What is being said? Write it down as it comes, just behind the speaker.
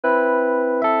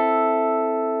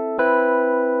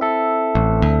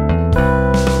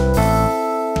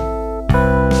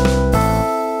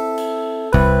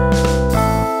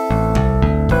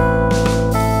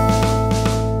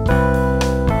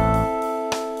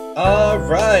All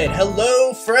right,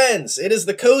 hello friends. It is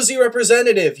the Cozy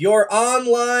Representative, your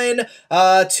online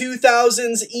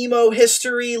 2000s emo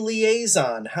history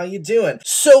liaison. How you doing?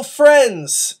 So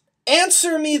friends,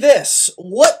 answer me this.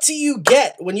 What do you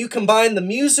get when you combine the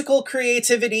musical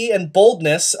creativity and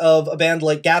boldness of a band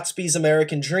like Gatsby's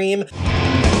American Dream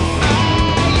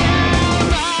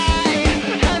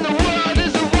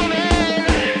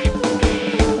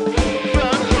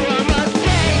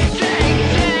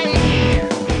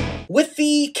with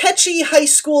the catchy high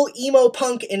school emo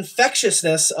punk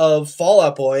infectiousness of Fall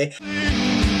Out Boy?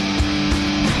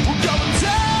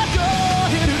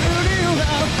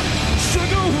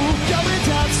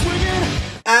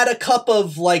 Add a cup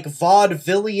of, like,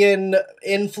 vaudevillian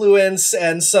influence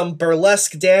and some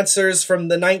burlesque dancers from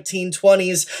the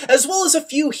 1920s, as well as a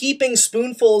few heaping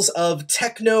spoonfuls of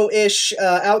techno-ish,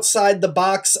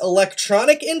 outside-the-box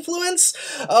electronic influence.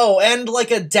 Oh, and,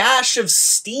 like, a dash of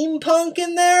steampunk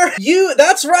in there?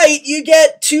 That's right, you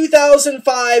get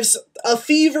 2005's A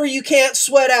Fever You Can't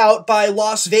Sweat Out by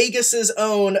Las Vegas's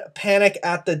own Panic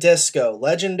at the Disco.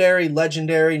 Legendary,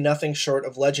 legendary, nothing short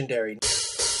of legendary.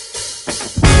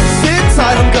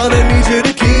 I'm gonna need you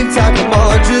to keep time. Come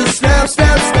on, just snap,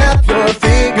 snap, snap your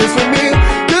fingers for me.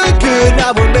 Good, good,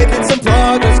 now we're making some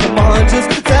progress. Come on, just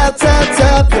tap, tap,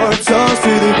 tap your toes to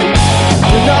the beat.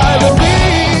 And I believe.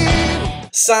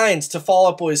 Signed to Fall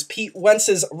Out Boy's Pete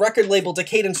Wentz's record label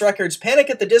Decaydance Records, Panic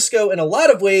at the Disco in a lot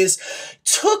of ways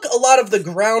took a lot of the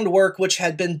groundwork which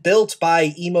had been built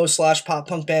by emo/pop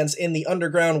punk bands in the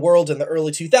underground world in the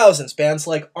early 2000s. Bands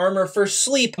like Armor for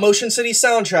Sleep, Motion City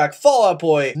Soundtrack, Fall Out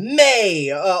Boy, May,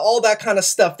 all that kind of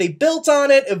stuff. They built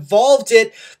on it, evolved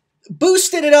it,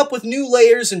 boosted it up with new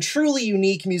layers and truly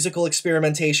unique musical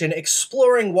experimentation,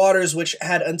 exploring waters which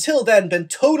had until then been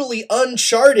totally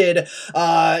uncharted,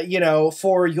 you know,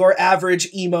 for your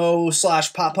average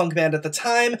emo/pop punk band at the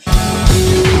time.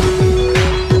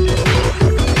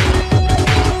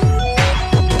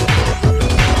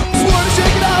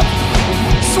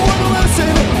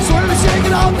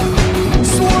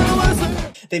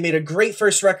 They made a great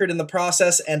first record in the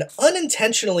process and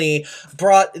unintentionally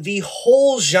brought the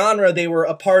whole genre they were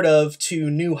a part of to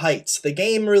new heights. The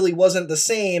game really wasn't the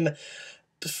same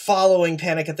following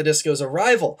Panic at the Disco's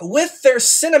arrival. With their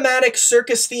cinematic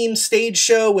circus-themed stage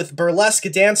show with burlesque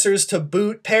dancers to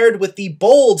boot, paired with the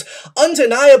bold,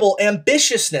 undeniable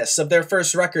ambitiousness of their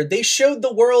first record, they showed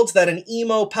the world that an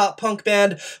emo pop-punk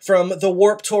band from the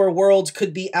Warped Tour world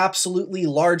could be absolutely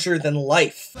larger than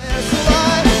life.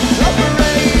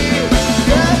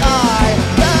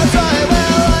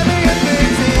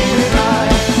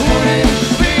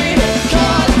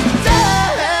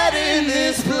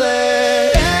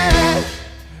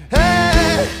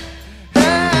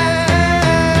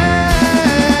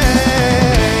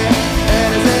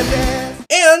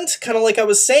 Kind of like I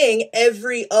was saying,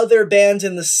 every other band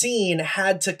in the scene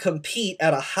had to compete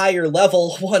at a higher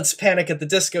level once Panic at the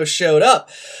Disco showed up.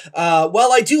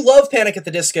 While I do love Panic at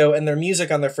the Disco and their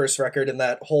music on their first record and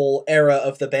that whole era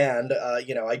of the band,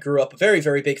 you know, I grew up a very,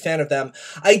 very big fan of them,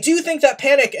 I do think that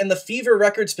Panic and the Fever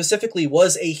record specifically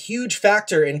was a huge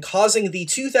factor in causing the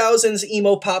 2000s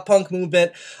emo pop-punk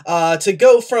movement to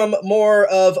go from more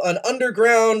of an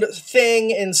underground thing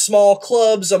in small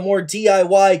clubs, a more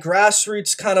DIY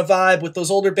grassroots kind of vibe with those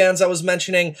older bands I was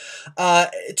mentioning,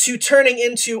 to turning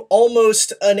into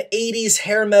almost an 80s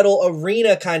hair metal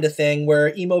arena kind of thing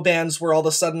where emo bands were all of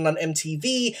a sudden on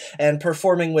MTV and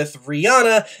performing with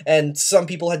Rihanna, and some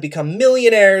people had become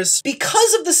millionaires.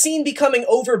 Because of the scene becoming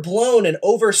overblown and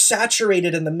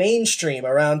oversaturated in the mainstream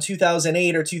around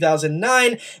 2008 or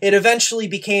 2009, it eventually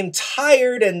became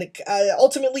tired and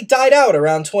ultimately died out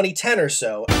around 2010 or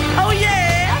so. Oh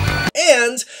yeah!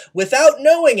 And, without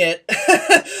knowing it,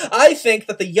 I think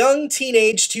that the young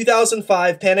teenage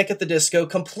 2005 Panic at the Disco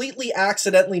completely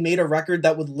accidentally made a record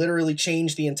that would literally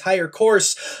change the entire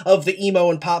course of the emo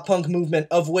and pop-punk movement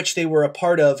of which they were a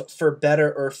part of, for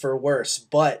better or for worse.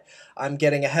 But I'm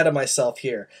getting ahead of myself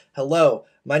here. Hello,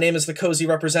 my name is the Cozy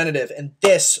Representative, and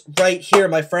this right here,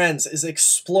 my friends, is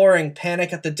exploring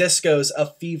Panic at the Disco's A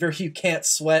Fever You Can't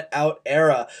Sweat Out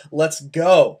era. Let's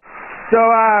go. So,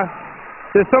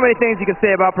 there's so many things you can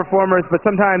say about performers, but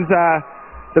sometimes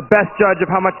the best judge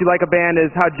of how much you like a band is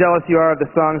how jealous you are of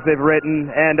the songs they've written.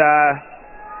 And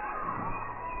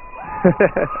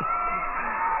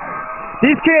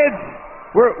these kids,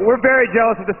 we're very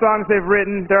jealous of the songs they've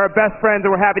written. They're our best friends,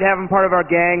 and we're happy to have them part of our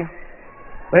gang.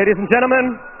 Ladies and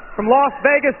gentlemen, from Las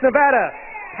Vegas, Nevada,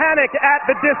 Panic at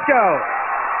the Disco.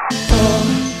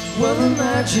 Well,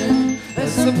 imagine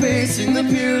as I'm pacing the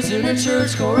piers in a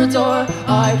church corridor,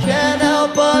 I can't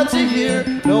help but to hear,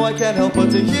 no, I can't help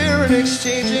but to hear an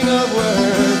exchanging of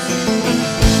words.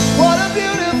 What a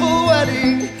beautiful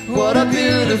wedding, what a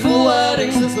beautiful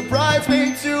wedding, says the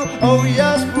bridesmaid too. Oh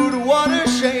yes, but what a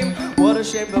shame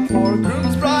the poor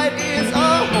groom's bride is a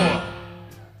whore.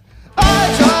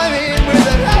 I chime in with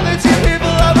it, haven't you people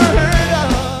ever heard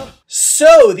of?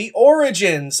 So, the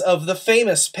origins of the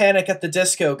famous Panic at the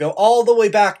Disco go all the way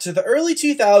back to the early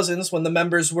 2000s when the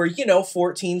members were,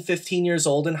 14, 15 years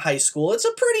old in high school. It's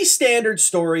a pretty standard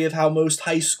story of how most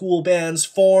high school bands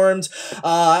formed.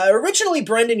 Originally,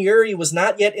 Brendan Urie was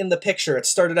not yet in the picture. It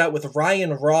started out with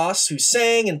Ryan Ross, who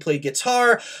sang and played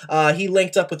guitar. He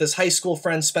linked up with his high school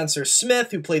friend Spencer Smith,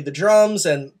 who played the drums,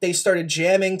 and they started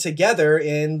jamming together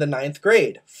in the 9th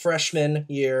grade, freshman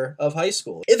year of high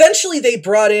school. Eventually, they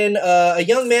brought in a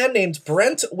young man named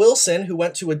Brent Wilson, who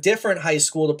went to a different high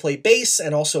school to play bass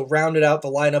and also rounded out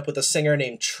the lineup with a singer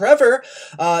named Trevor.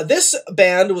 This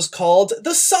band was called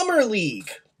the Summer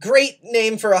League. Great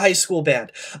name for a high school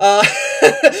band.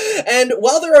 And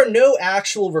while there are no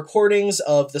actual recordings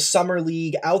of the Summer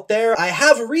League out there, I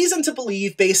have reason to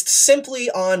believe, based simply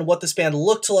on what this band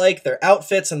looked like, their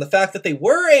outfits, and the fact that they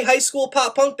were a high school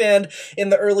pop-punk band in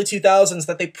the early 2000s,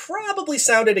 that they probably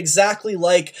sounded exactly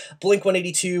like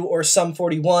Blink-182 or Sum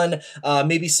 41,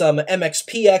 maybe some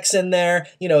MXPX in there,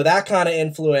 that kind of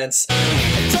influence.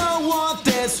 I don't want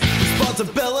this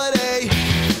responsibility.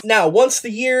 Now, once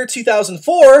the year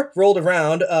 2004 rolled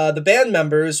around, the band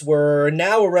members were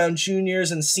now around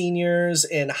juniors and seniors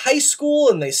in high school,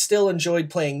 and they still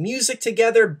enjoyed playing music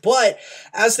together, but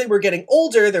as they were getting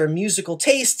older, their musical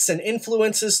tastes and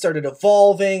influences started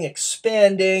evolving,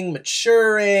 expanding,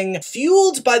 maturing,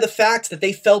 fueled by the fact that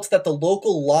they felt that the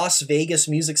local Las Vegas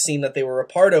music scene that they were a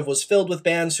part of was filled with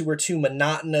bands who were too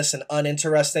monotonous and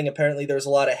uninteresting. Apparently, there was a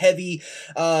lot of heavy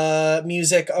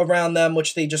music around them,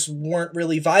 which they just weren't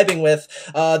really vibing with.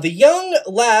 The young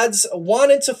lads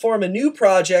wanted to form a new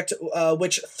project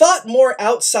which thought more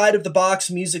outside of the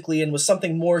box musically and was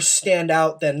something more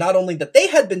standout than not only that they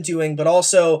had been doing, but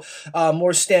also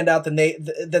more standout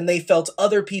than they felt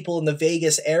other people in the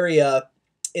Vegas area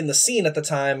in the scene at the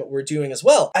time were doing as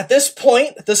well. At this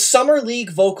point, the Summer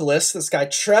League vocalist, this guy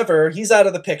Trevor, he's out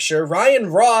of the picture. Ryan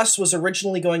Ross was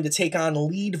originally going to take on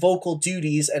lead vocal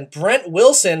duties, and Brent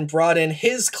Wilson brought in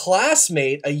his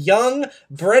classmate, a young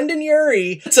Brendan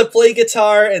Urie, to play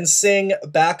guitar and sing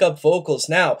backup vocals.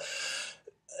 Now,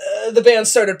 the band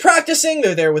started practicing.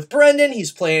 They're there with Brendan.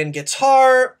 He's playing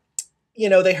guitar.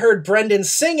 They heard Brendan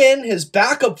singing his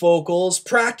backup vocals,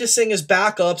 practicing his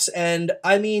backups, and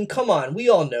I mean, come on, we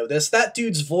all know this. That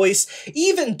dude's voice,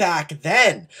 even back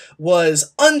then,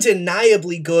 was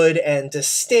undeniably good and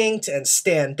distinct and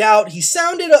stand out. He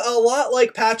sounded a lot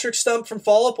like Patrick Stump from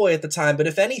Fall Out Boy at the time, but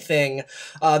if anything,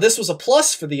 this was a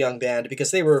plus for the young band because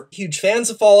they were huge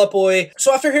fans of Fall Out Boy.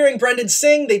 So after hearing Brendan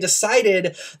sing, they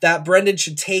decided that Brendan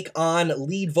should take on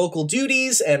lead vocal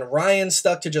duties, and Ryan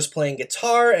stuck to just playing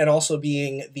guitar and also being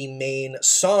the main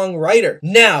songwriter.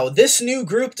 Now, this new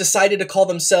group decided to call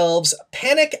themselves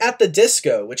Panic at the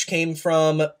Disco, which came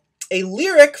from a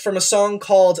lyric from a song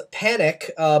called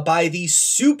Panic by the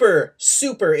super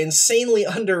insanely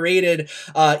underrated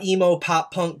emo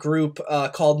pop punk group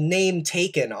called Name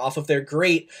Taken off of their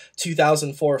great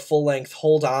 2004 full-length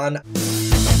Hold On.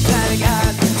 Panic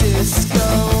at the disco,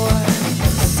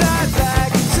 sat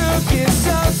back and took it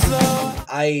so slow.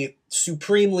 I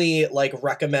supremely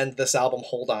recommend this album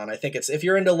Hold On. I think it's, if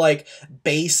you're into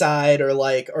Bayside or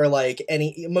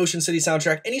any Motion City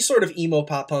Soundtrack, any sort of emo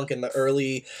pop punk in the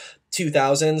early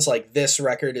 2000s, this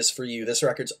record is for you. This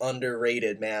record's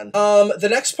underrated, man. The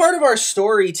next part of our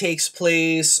story takes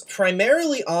place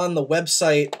primarily on the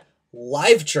website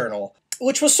LiveJournal,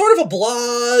 which was sort of a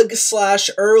blog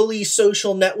 / early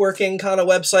social networking kind of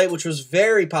website, which was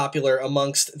very popular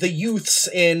amongst the youths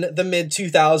in the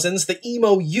mid-2000s, the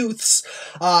emo youths.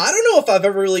 I don't know if I've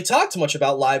ever really talked much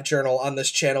about LiveJournal on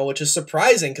this channel, which is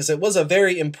surprising because it was a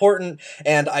very important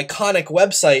and iconic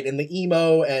website in the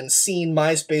emo and scene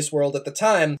MySpace world at the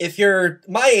time. If you're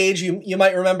my age, you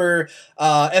might remember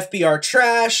FBR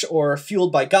Trash or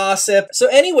Fueled by Gossip. So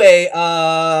anyway,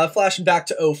 flashing back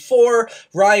to 2004,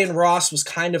 Ryan Ross was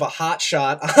kind of a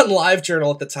hotshot on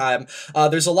LiveJournal at the time.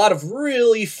 There's a lot of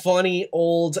really funny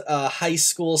old high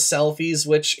school selfies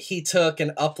which he took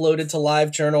and uploaded to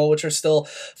LiveJournal, which are still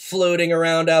floating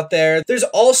around out there. There's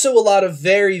also a lot of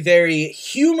very, very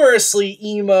humorously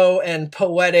emo and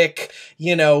poetic,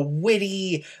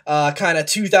 witty kind of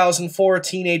 2004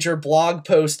 teenager blog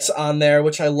posts on there,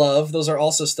 which I love. Those are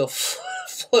also still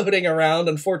floating around,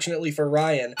 unfortunately for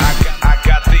Ryan. I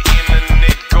got the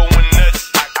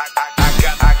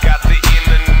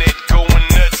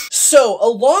So,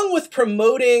 along with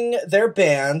promoting their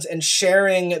band and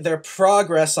sharing their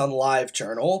progress on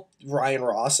LiveJournal, Ryan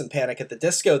Ross and Panic at the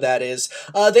Disco, that is,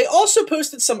 they also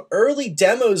posted some early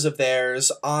demos of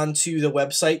theirs onto the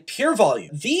website Pure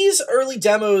Volume. These early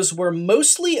demos were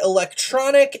mostly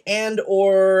electronic and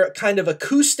or kind of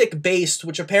acoustic based,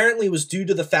 which apparently was due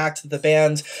to the fact that the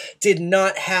band did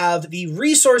not have the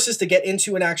resources to get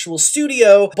into an actual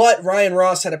studio, but Ryan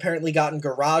Ross had apparently gotten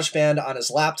GarageBand on his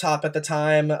laptop at the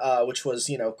time, which was,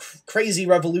 you know, crazy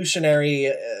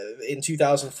revolutionary in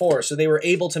 2004, so they were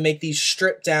able to make these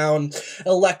stripped down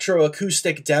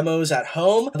electroacoustic demos at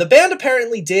home. The band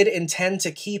apparently did intend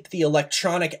to keep the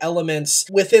electronic elements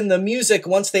within the music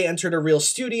once they entered a real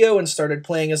studio and started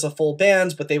playing as a full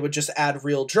band, but they would just add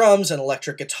real drums and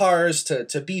electric guitars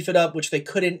to beef it up, which they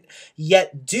couldn't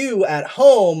yet do at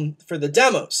home for the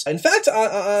demos. In fact,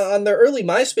 on their early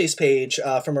MySpace page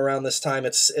from around this time,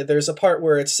 there's a part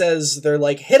where it says they're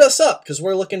like, hit us up because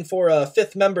we're looking for a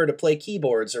 5th member to play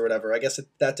keyboards or whatever. I guess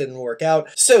that didn't work out.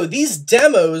 So these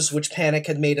demos, which Panic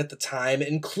had made at the time,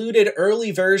 included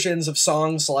early versions of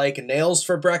songs like Nails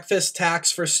for Breakfast,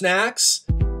 Tacks for Snacks,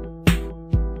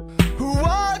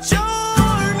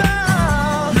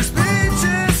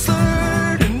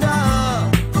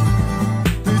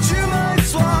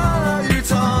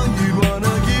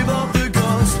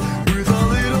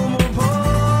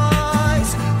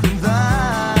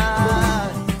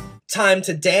 Time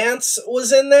to Dance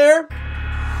was in there.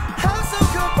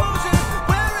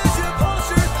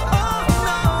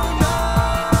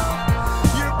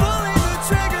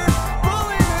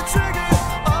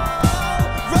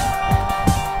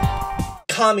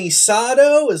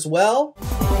 Camisado as well.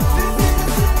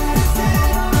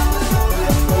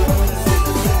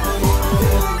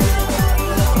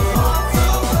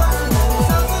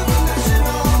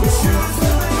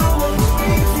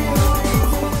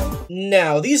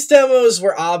 Now, these demos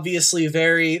were obviously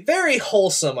very, very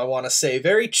wholesome, I want to say,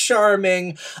 very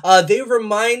charming. They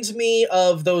remind me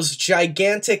of those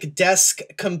gigantic desk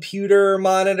computer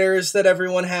monitors that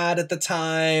everyone had at the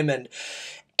time, and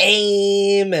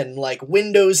AIM, and like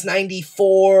Windows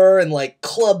 94, and like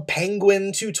Club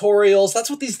Penguin tutorials. That's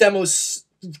what these demos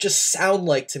just sound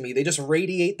like to me. They just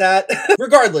radiate that.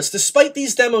 Regardless, despite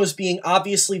these demos being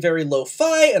obviously very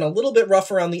lo-fi and a little bit rough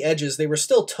around the edges, they were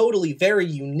still totally very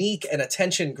unique and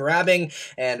attention-grabbing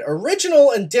and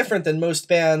original and different than most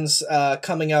bands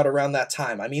coming out around that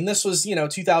time. I mean, this was, you know,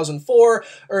 2004,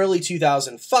 early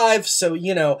 2005, so,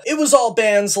 you know, it was all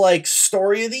bands like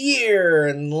Story of the Year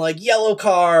and like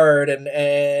Yellowcard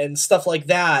and stuff like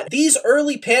that. These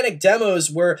early Panic demos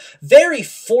were very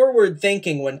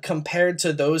forward-thinking when compared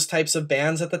to those types of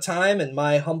bands at the time, in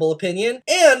my humble opinion.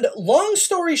 And long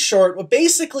story short, what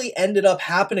basically ended up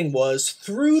happening was,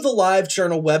 through the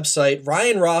LiveJournal website,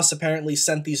 Ryan Ross apparently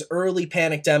sent these early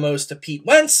Panic demos to Pete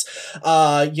Wentz.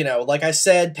 You know, like I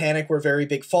said, Panic were very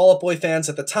big Fall Out Boy fans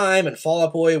at the time, and Fall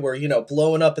Out Boy were, you know,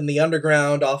 blowing up in the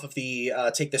underground off of the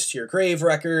Take This to Your Grave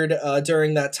record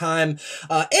during that time.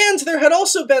 And there had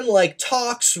also been, like,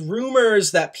 talks,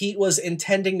 rumors that Pete was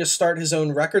intending to start his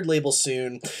own record label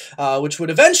soon, which would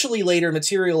eventually later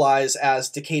materialize as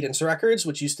Decaydance Records,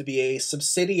 which used to be a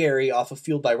subsidiary off of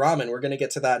Fueled by Ramen. We're going to get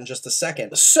to that in just a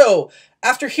second. So,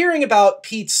 after hearing about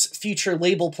Pete's future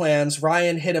label plans,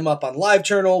 Ryan hit him up on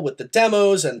LiveJournal with the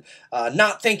demos, and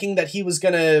not thinking that he was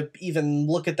going to even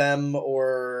look at them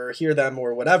or hear them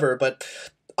or whatever, but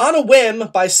on a whim,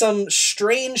 by some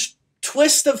strange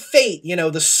twist of fate, you know,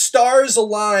 the stars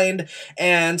aligned,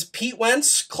 and Pete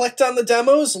Wentz clicked on the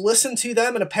demos, listened to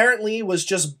them, and apparently was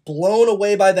just blown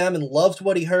away by them and loved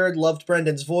what he heard, loved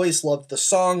Brendan's voice, loved the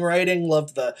songwriting,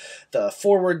 loved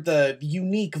the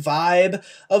unique vibe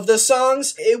of the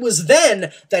songs. It was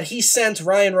then that he sent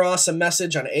Ryan Ross a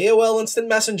message on AOL Instant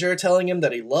Messenger telling him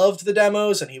that he loved the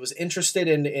demos and he was interested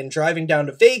in driving down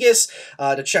to Vegas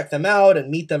to check them out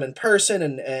and meet them in person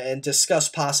and discuss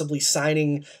possibly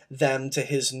signing them to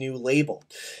his new label.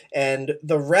 And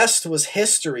the rest was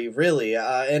history, really.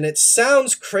 And it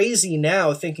sounds crazy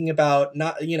now thinking about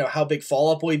not, you know, how big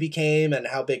Fall Out Boy became and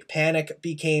how big Panic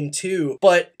became too.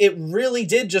 But it really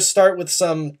did just start with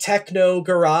some techno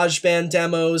GarageBand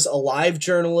demos, a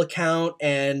LiveJournal account,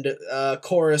 and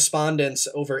correspondence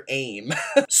over AIM.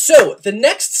 So the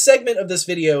next segment of this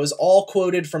video is all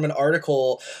quoted from an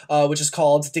article which is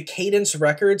called Decaydance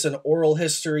Records, an oral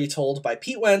history told by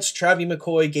Pete Wentz, Travie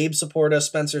McCoy, Gabe support us,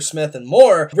 Spencer Smith, and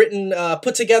more. Written,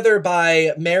 put together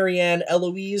by Marianne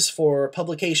Eloise for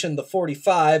publication The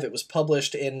 45. It was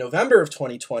published in November of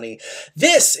 2020.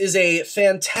 This is a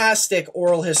fantastic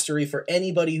oral history for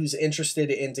anybody who's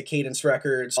interested in Decaydance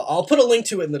Records. I'll put a link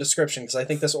to it in the description because I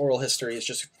think this oral history is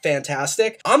just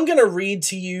fantastic. I'm gonna read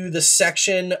to you the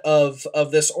section of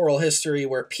this oral history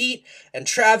where Pete and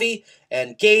Travi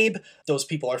and Gabe, those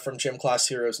people are from Gym Class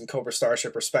Heroes and Cobra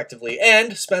Starship respectively,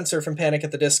 and Spencer from Panic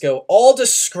at the Disco, all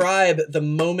describe the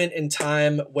moment in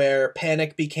time where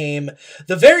Panic became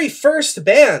the very first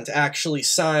band actually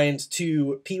signed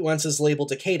to Pete Wentz's label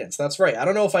Decaydance. That's right. I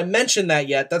don't know if I mentioned that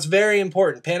yet. That's very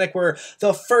important. Panic were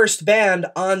the first band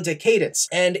on Decaydance.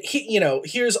 And,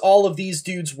 here's all of these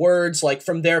dudes' words, like,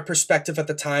 from their perspective at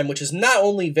the time, which is not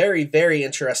only very, very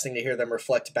interesting to hear them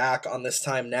reflect back on this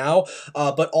time now,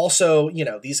 but also,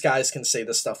 these guys can say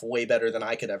this stuff way better than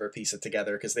I could ever piece it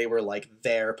together because they were, like,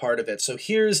 their part of it. So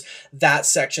here's that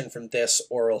section from this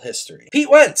oral history. Pete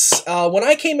Wentz. When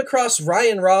I came across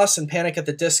Ryan Ross and Panic at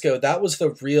the Disco, that was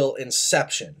the real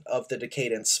inception of the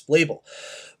Decaydance label.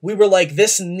 We were like,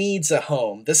 this needs a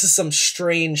home. This is some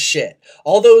strange shit.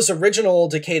 All those original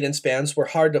Decaydance bands were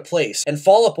hard to place, and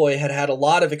Fall Out Boy had had a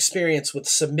lot of experience with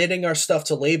submitting our stuff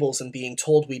to labels and being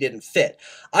told we didn't fit.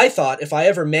 I thought if I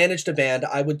ever managed a band,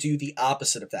 I would do the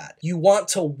opposite of that. You want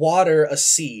to water a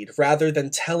seed rather than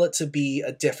tell it to be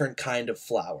a different kind of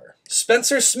flower.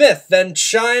 Spencer Smith then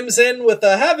chimes in with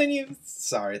a haven't you...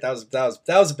 Sorry, that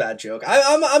was a bad joke.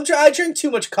 I drink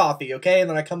too much coffee, okay? And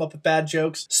then I come up with bad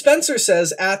jokes. Spencer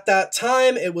says, at that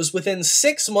time, it was within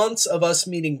 6 months of us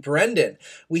meeting Brendan.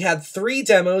 We had 3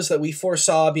 demos that we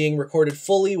foresaw being recorded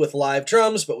fully with live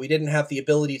drums, but we didn't have the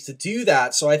ability to do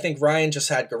that, so I think Ryan just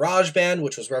had GarageBand,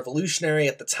 which was revolutionary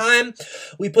at the time.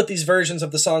 We put these versions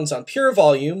of the songs on Pure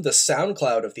Volume, the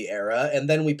SoundCloud of the era, and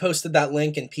then we posted that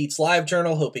link in Pete's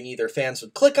LiveJournal, hoping either fans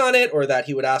would click on it or that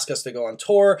he would ask us to go on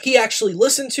tour. He actually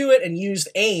listened to it and used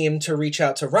AIM to reach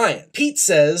out to Ryan. Pete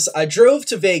says, I drove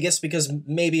to Vegas because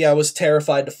maybe I was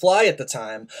terrified to fly at the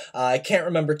time. I can't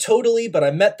remember totally, but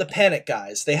I met the Panic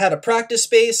guys. They had a practice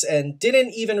space and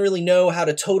didn't even really know how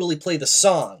to totally play the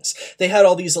songs. They had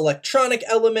all these electronic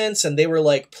elements and they were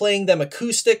like playing them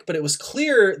acoustic, but it was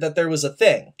clear that there was a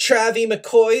thing. Travi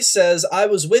McCoy says, I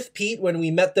was with Pete when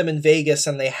we met them in Vegas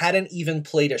and they hadn't even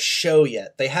played a show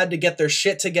yet. They had to get their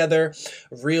shit together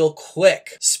real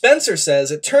quick. Spencer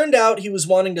says, it turned out he was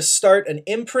wanting to start an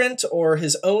imprint or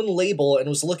his own label and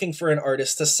was looking for an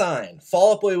artist to sign.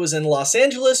 Fall Out Boy was in Los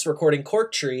Angeles recording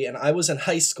Cork Tree and I was in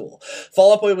high school.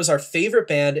 Fall Out Boy was our favorite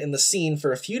band in the scene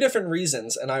for a few different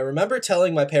reasons, and I remember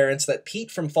telling my parents that Pete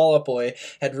from Fall Out Boy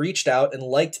had reached out and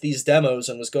liked these demos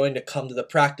and was going to come to the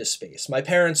practice space. My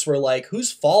parents were like,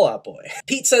 who's Fall Out Boy?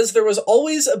 Pete says there was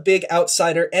always a big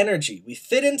outsider energy. We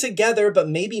fit in together, but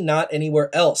maybe not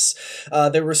anywhere else.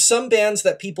 There were some bands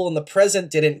that people in the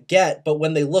present didn't get, but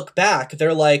when they look back,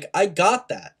 they're like, I got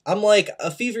that. I'm like,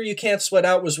 A Fever You Can't Sweat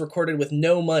Out was recorded with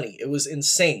no money. It was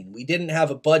insane. We didn't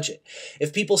have a budget.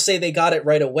 If people say they got it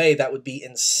right away, that would be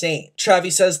insane.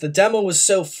 Travi says the demo was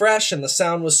so fresh and the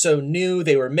sound was so new.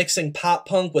 They were mixing pop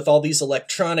punk with all these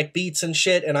electronic beats and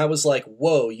shit, and I was like,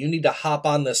 whoa, you need to hop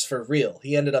on this for real.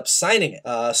 He ended up signing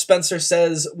it. Spencer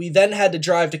says, we then had to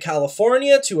drive to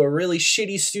California to a really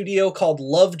shitty studio called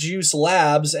Love Juice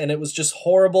Labs, and it was just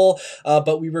horrible,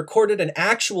 but we recorded an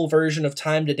actual version of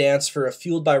Time to Dance for a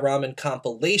Fueled by Ramen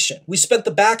compilation. We spent the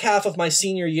back half of my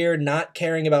senior year not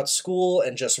caring about school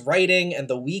and just writing, and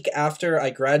the week after I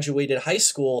graduated high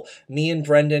school, me and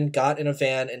Brendan got in a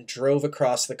van and drove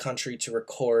across the country to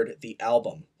record the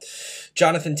album.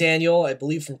 Jonathan Daniel, I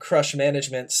believe from Crush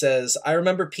Management, says, I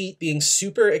remember Pete being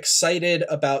super excited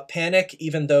about Panic,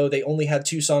 even though they only had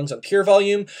 2 songs on Pure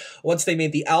Volume. Once they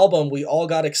made the album, we all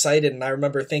got excited, and I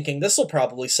remember thinking, this will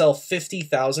probably sell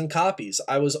 50,000 copies.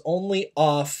 I was only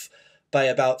off by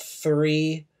about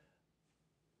 3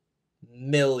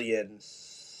 million.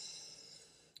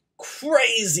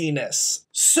 Craziness.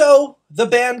 So, the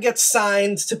band gets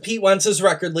signed to Pete Wentz's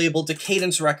record label,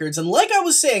 Decaydance Records, and like I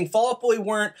was saying, Fall Out Boy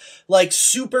weren't, like,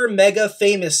 super mega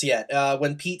famous yet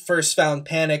when Pete first found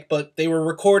Panic, but they were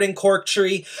recording Cork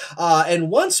Tree, and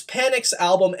once Panic's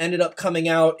album ended up coming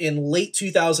out in late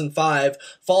 2005,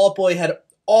 Fall Out Boy had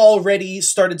already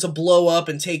started to blow up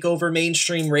and take over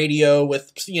mainstream radio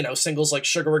with, you know, singles like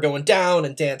Sugar We're Going Down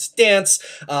and Dance Dance,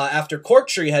 after Cork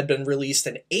Tree had been released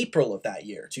in April of that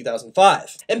year,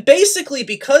 2005. And basically,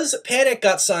 because Panic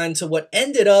got signed to what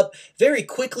ended up very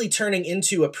quickly turning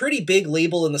into a pretty big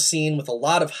label in the scene with a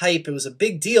lot of hype, it was a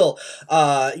big deal,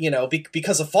 you know,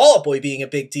 because of Fall Out Boy being a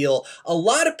big deal, a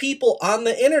lot of people on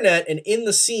the internet and in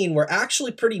the scene were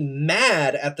actually pretty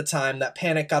mad at the time that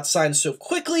Panic got signed so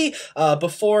quickly,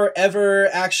 before ever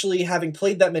actually having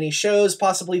played that many shows.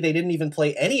 Possibly they didn't even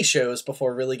play any shows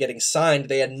before really getting signed.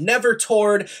 They had never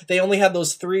toured. They only had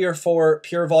those 3 or 4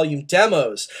 pure volume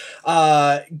demos.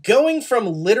 Going from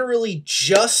literally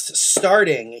just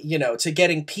starting, you know, to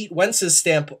getting Pete Wentz's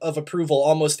stamp of approval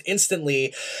almost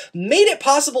instantly made it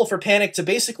possible for Panic to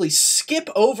basically skip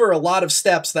over a lot of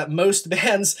steps that most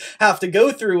bands have to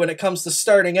go through when it comes to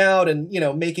starting out and, you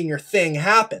know, making your thing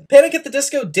happen. Panic at the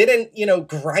Disco didn't, you know,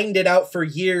 grind it out for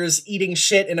years, eating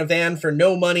shit in a van for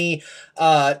no money,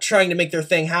 trying to make their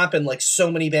thing happen like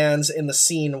so many bands in the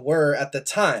scene were at the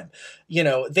time. You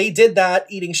know, they did that,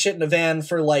 eating shit in a van,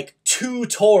 for like 2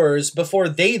 tours before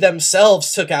they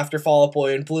themselves took after Fall Out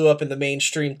Boy and blew up in the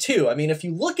mainstream too. I mean, if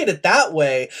you look at it that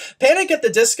way, Panic at the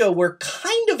Disco were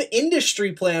kind of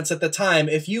industry plants at the time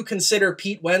if you consider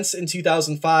Pete Wentz in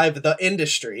 2005 the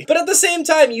industry. But at the same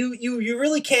time, you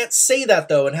really can't say that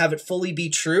though and have it fully be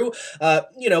true.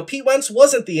 You know, Pete Wentz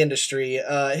wasn't the industry.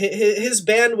 His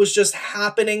band was just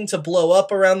happening to blow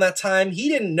up around that time. He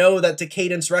didn't know that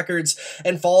Decaydance Records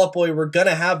and Fall Out Boy were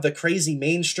gonna have the crazy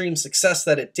mainstream success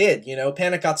that it did. You know,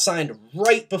 Panic got signed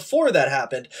right before that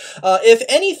happened. If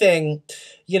anything,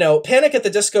 you know, Panic at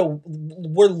the Disco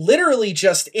were literally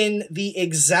just in the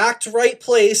exact right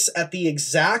place at the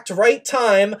exact right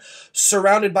time,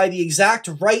 surrounded by the exact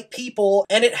right people,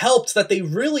 and it helped that they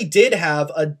really did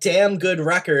have a damn good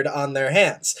record on their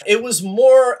hands. It was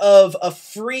more of a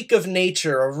freak of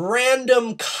nature, a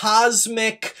random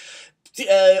cosmic,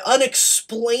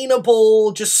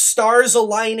 unexplainable, just stars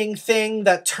aligning thing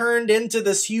that turned into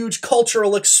this huge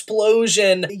cultural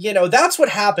explosion. You know, that's what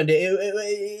happened.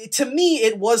 To me,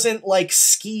 it wasn't like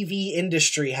skeevy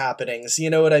industry happenings, you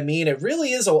know what I mean? It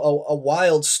really is a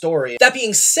wild story. That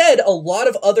being said, a lot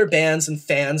of other bands and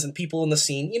fans and people in the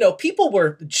scene, you know, people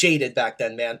were jaded back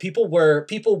then, man. People were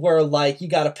like, you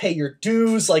gotta pay your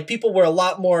dues. Like, people were a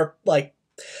lot more, like,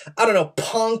 I don't know,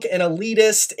 punk and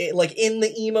elitist, like in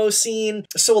the emo scene.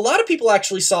 So a lot of people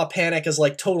actually saw Panic as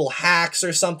like total hacks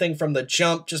or something from the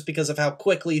jump, just because of how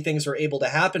quickly things were able to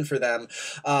happen for them.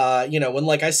 You know, when,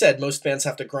 like I said, most bands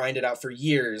have to grind it out for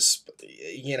years,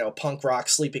 you know, punk rock,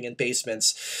 sleeping in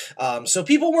basements. So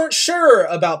people weren't sure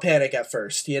about Panic at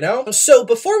first, you know? So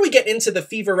before we get into the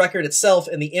Fever record itself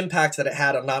and the impact that it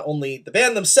had on not only the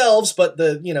band themselves, but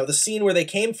the, you know, the scene where they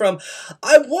came from,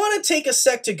 I want to take a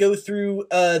sec to go through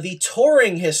the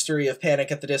touring history of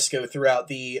Panic at the Disco throughout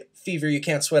the Fever You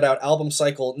Can't Sweat Out album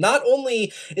cycle. Not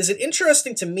only is it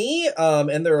interesting to me,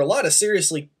 and there are a lot of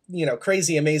seriously, you know,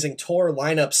 crazy, amazing tour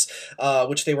lineups,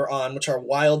 which they were on, which are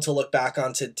wild to look back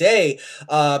on today.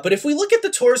 But if we look at the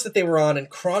tours that they were on in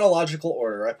chronological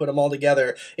order, I put them all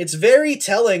together, it's very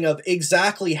telling of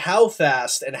exactly how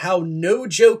fast and how no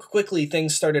joke quickly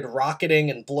things started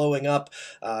rocketing and blowing up,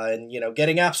 and, you know,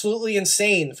 getting absolutely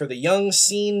insane for the young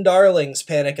scene darlings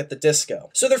Panic at the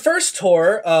Disco. So their first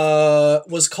tour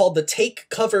was called the Take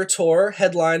Cover Tour,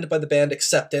 headlined by the band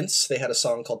Acceptance. They had a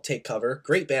song called Take Cover.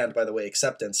 Great band, by the way,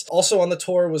 Acceptance. Also on the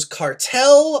tour was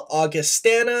Cartel,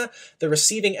 Augustana, The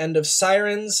Receiving End of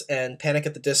Sirens, and Panic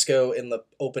at the Disco in the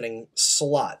opening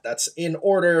slot. That's in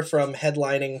order from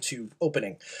headlining to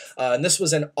opening. And this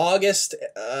was in August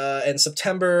and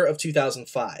September of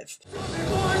 2005.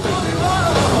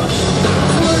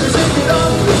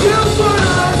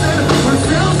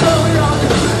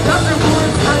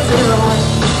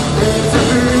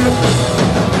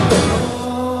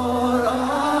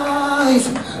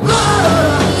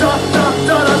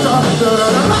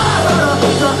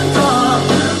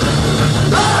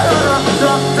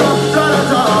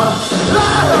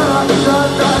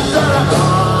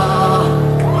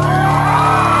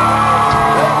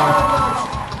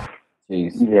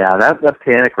 Yeah, that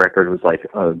Panic record was like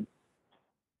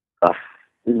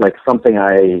like something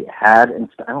I had and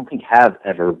I don't think have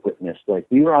ever witnessed. Like,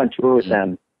 we were on tour with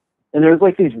them, and there was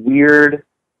like these weird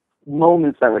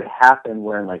moments that would happen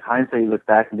where, in like hindsight, you look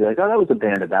back and be like, oh, that was a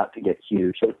band about to get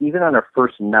huge. Like, even on our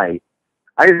first night,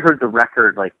 I had heard the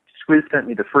record, like, Squiz sent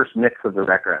me the first mix of the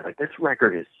record. I was like, this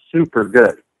record is super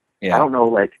good. Yeah. I don't know,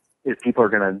 like, if people are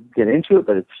going to get into it,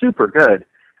 but it's super good.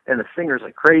 And the singer's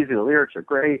like crazy, the lyrics are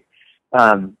great.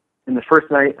 In the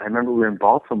first night, I remember we were in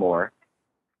Baltimore,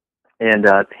 And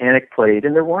Panic played,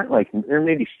 and there were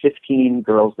maybe 15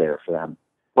 girls there for them.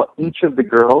 But each of the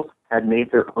girls had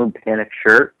made their own Panic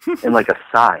shirt and like a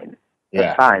sign.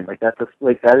 Yeah. A sign. Like that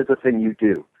is a thing you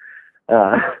do.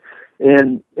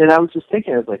 And I was just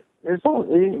thinking, I was like,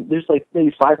 there's like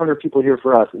maybe 500 people here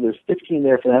for us, and there's 15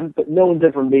 there for them, but no one's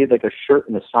ever made like a shirt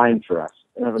and a sign for us.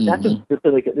 And I was like, that's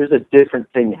like there's a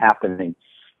different thing happening.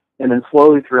 And then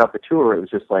slowly throughout the tour, it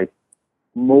was just like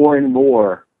more and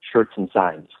more shirts and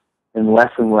signs, and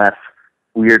less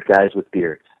weird guys with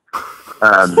beards.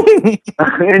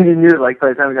 And you knew, like, by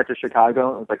the time we got to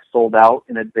Chicago, it was like sold out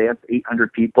in advance,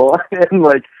 800 people, and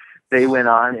like they went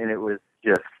on, and it was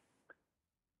just,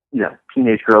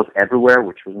 teenage girls everywhere,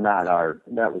 which was not our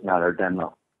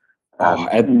demo.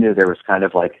 I knew there was kind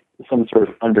of like some sort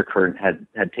of undercurrent had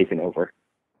taken over.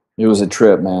 It was a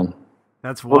trip, man.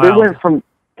 That's wild. Well,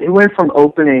 they went from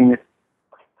opening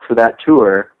for that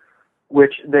tour,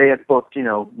 which they had booked,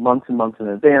 months and months in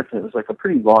advance, and it was like a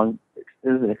pretty long, it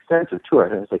was an extensive tour. I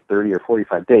think it was like 30 or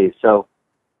 45 days. So,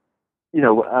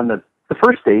 on the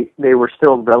first date, they were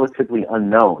still relatively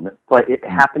unknown, but it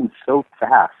happened so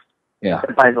fast. Yeah.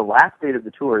 By the last date of the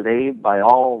tour, they, by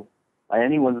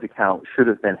anyone's account, should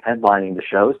have been headlining the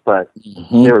shows, but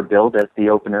they were billed as the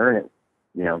opener, and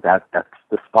that's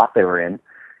the spot they were in.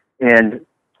 And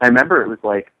I remember it was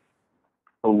like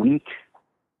a week.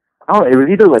 Oh, it was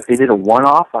either like they did a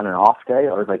one-off on an off day,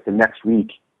 or like the next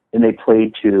week, and they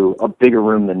played to a bigger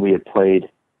room than we had played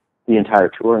the entire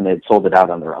tour, and they had sold it out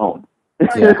on their own.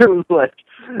 Yeah. It was like,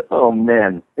 oh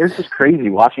man, it was just crazy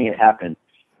watching it happen.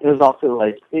 It was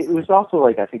also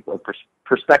like I think a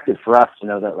perspective for us to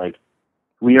know that like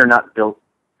we are not built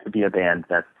to be a band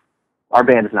our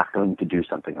band is not going to do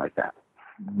something like that.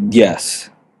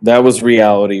 Yes, that was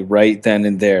reality right then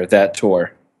and there. That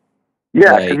tour.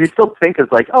 Yeah, because you still think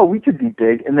it's like, oh, we could be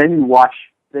big, and then you watch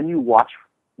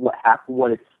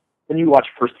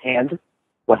firsthand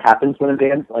what happens when a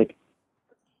band like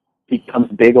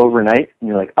becomes big overnight, and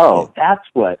you're like, oh, that's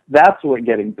what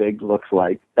getting big looks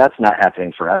like. That's not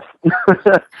happening for us.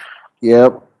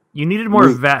 Yep. You needed more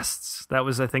vests. That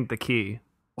was, I think, the key.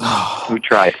 We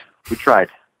tried.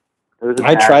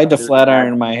 I tried to flat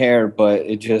iron my hair, but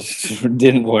it just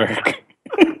didn't work.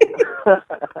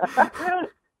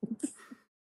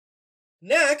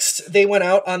 Next, they went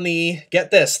out on the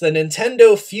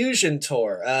Nintendo Fusion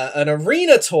Tour, an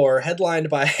arena tour headlined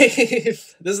by,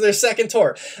 this is their second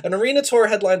tour, an arena tour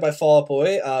headlined by Fall Out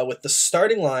Boy, with the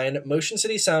starting line, Motion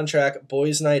City Soundtrack,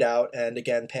 Boys Night Out, and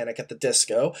again, Panic at the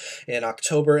Disco, in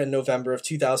October and November of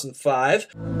 2005.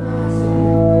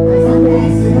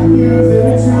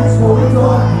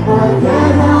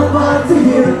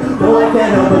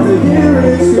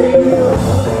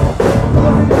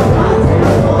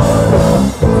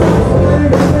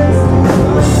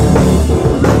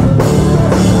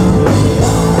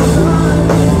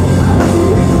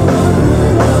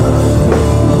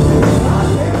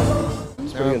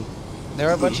 There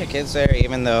were a bunch of kids there,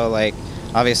 even though, like,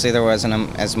 obviously there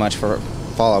wasn't as much for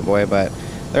Fall Out Boy, but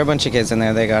there were a bunch of kids in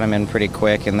there. They got them in pretty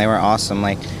quick, and they were awesome.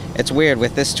 Like, it's weird.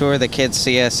 With this tour, the kids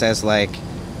see us as, like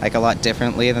a lot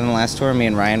differently than the last tour. Me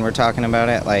and Ryan were talking about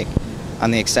it. Like,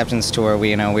 on the Acceptance tour,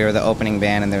 we were the opening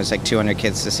band, and there was, like, 200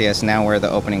 kids to see us. Now we're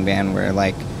the opening band. We're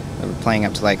playing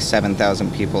up to, like,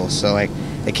 7,000 people. So, like,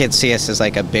 the kids see us as,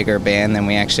 like, a bigger band than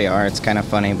we actually are. It's kind of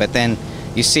funny. But then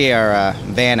you see our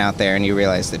van out there and you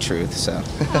realize the truth, so.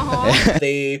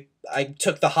 I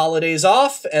took the holidays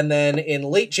off, and then in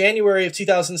late January of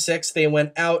 2006, they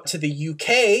went out to the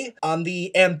UK on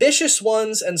the Ambitious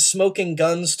Ones and Smoking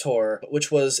Guns tour,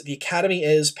 which was The Academy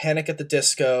Is, Panic at the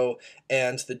Disco,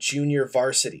 and the Junior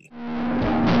Varsity.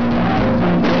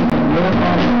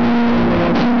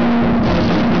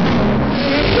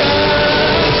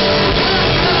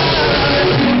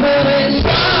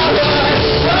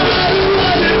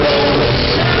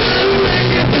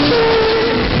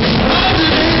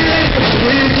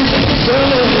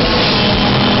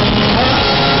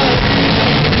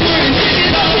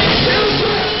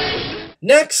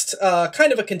 Next,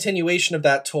 kind of a continuation of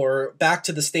that tour, back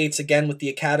to the States again with the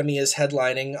Academy Is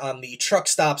headlining on the Truck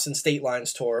Stops and State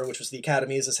Lines tour, which was the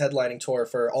Academy Is' headlining tour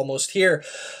for Almost Here.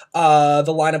 The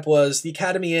lineup was the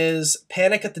Academy Is,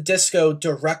 Panic at the Disco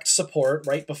direct support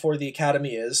right before the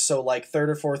Academy Is, so like third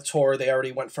or fourth tour, they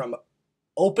already went from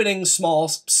opening small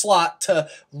slot to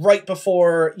right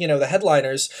before, the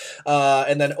headliners,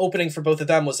 and then opening for both of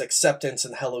them was Acceptance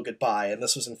and Hello Goodbye, and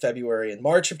this was in February and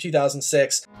March of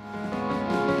 2006.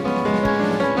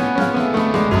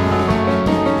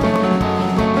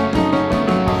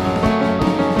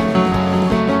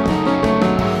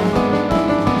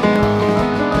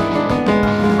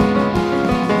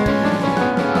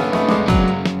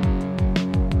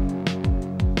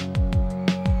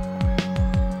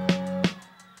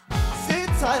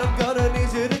 tight, I'm gonna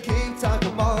need you to keep tight.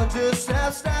 Come on, just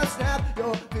snap, snap, snap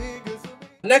your fingers.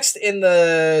 Next, in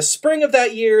the spring of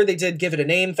that year, they did Give It a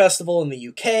Name Festival in the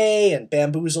UK and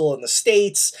Bamboozle in the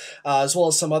States, as well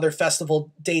as some other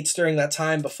festival dates during that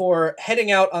time before heading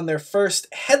out on their first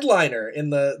headliner in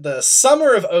the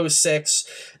summer of '06,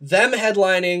 them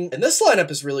headlining. And this lineup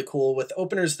is really cool with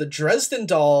openers The Dresden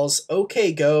Dolls,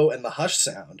 OK Go, and The Hush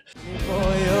Sound. Before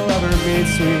you'll ever meet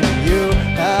sweet, you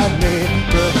and me.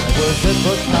 Good words that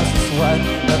look past the sweat,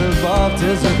 never love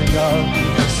deserving of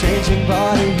exchanging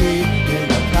body heat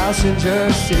in a passenger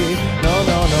seat. No,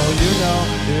 no, no, you know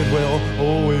it will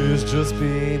always just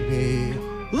be me.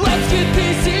 Let's get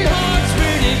these hearts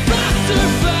beating faster,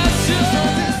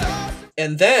 faster.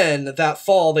 And then that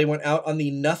fall, they went out on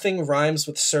the Nothing Rhymes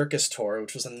with Circus tour,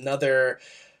 which was another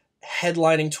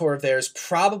headlining tour of theirs,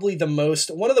 probably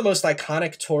one of the most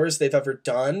iconic tours they've ever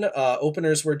done.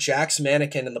 Openers were Jack's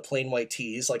Mannequin and the Plain White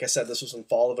Tees. Like I said, this was in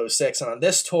fall of '06, and on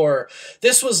this tour,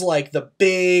 this was like the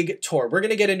big tour. We're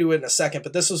gonna get into it in a second,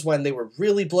 but this was when they were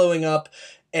really blowing up,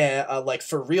 like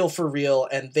for real,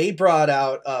 and they brought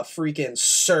out a freaking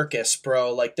circus,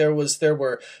 bro. Like there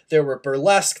were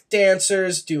burlesque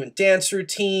dancers doing dance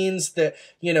routines. That,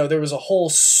 you know, there was a whole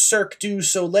Cirque du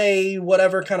Soleil,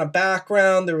 whatever kind of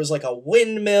background. There was like a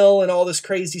windmill and all this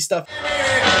crazy stuff.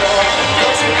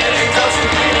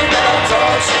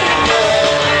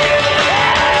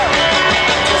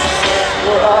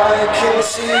 I can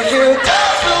see you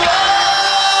dance the line.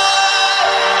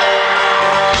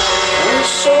 We're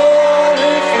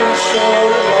sorry for so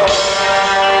long.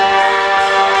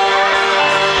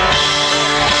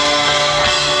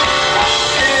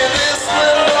 In this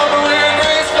little rumbling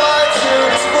race by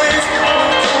tunes, please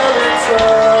turn it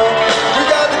down. We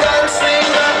got the guidance thing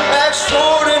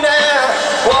extraordinaire,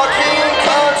 walking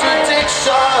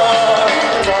contradiction.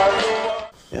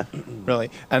 Yeah, really.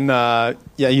 And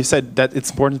yeah, you said that it's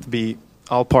important to be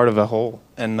all part of a whole.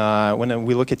 And when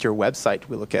we look at your website,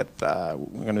 we're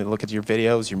going to look at your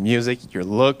videos, your music, your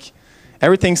look.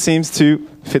 Everything seems to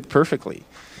fit perfectly.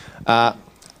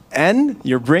 And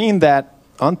you're bringing that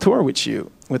on tour with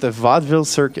you with a vaudeville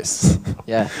circus.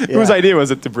 Yeah. Whose idea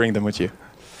was it to bring them with you?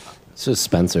 It's just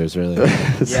Spencer's, really.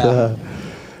 Yeah.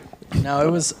 No,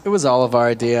 it was all of our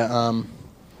idea.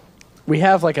 We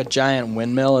have like a giant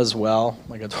windmill as well,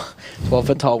 like a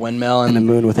 12-foot tall windmill, and a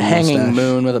moon with a hanging mustache.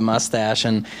 moon with a mustache,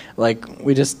 and like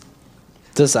we just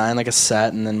designed like a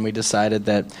set, and then we decided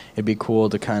that it'd be cool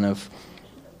to kind of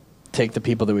take the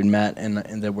people that we'd met and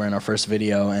that were in our first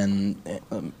video and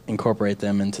incorporate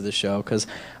them into the show, because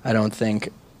I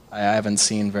haven't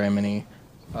seen very many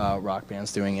rock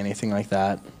bands doing anything like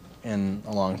that in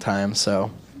a long time, so.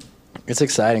 It's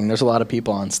exciting. There's a lot of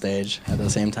people on stage at the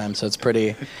same time, so it's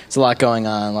a lot going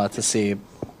on, a lot to see,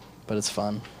 but it's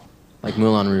fun. Like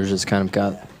Moulin Rouge has kind of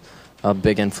got a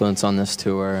big influence on this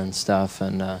tour and stuff,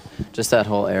 and just that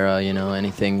whole era, you know,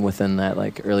 anything within that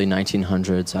like early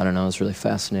 1900s, I don't know, is really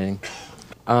fascinating.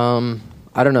 I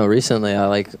don't know, recently I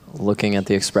like looking at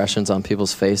the expressions on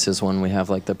people's faces when we have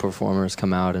like the performers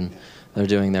come out and they're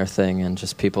doing their thing, and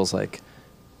just people's like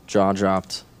jaw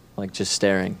dropped, like just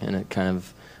staring, and it kind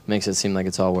of makes it seem like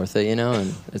it's all worth it, you know,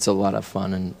 and it's a lot of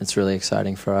fun, and it's really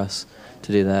exciting for us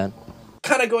to do that.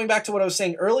 Kind of going back to what I was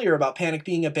saying earlier about Panic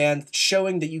being a band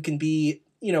showing that you can be,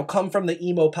 you know, come from the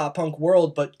emo pop punk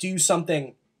world, but do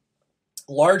something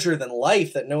larger than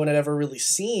life that no one had ever really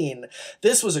seen.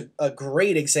 This was a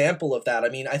great example of that. I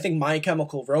mean, I think My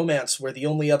Chemical Romance were the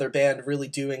only other band really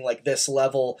doing like this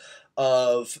level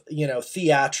of, you know,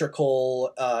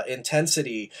 theatrical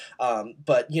intensity.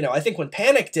 But, you know, I think when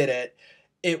Panic did it,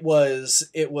 it was,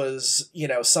 you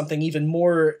know, something even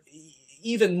more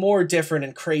different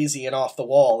and crazy and off the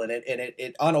wall. And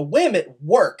it on a whim, it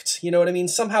worked. You know what I mean?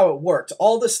 Somehow it worked.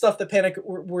 All the stuff that Panic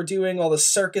were doing, all the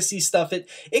circusy stuff,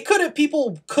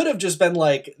 people could have just been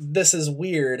like, this is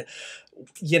weird,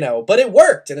 you know, but it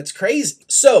worked, and it's crazy.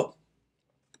 So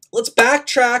let's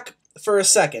backtrack for a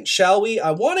second, shall we? I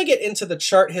want to get into the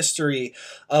chart history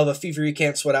of A Fever You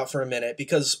Can't Sweat Out for a minute,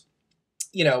 because,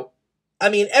 you know, I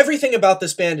mean, everything about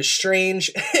this band is strange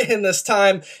in this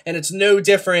time, and it's no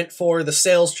different for the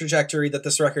sales trajectory that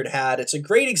this record had. It's a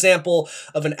great example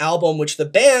of an album which the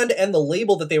band and the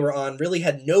label that they were on really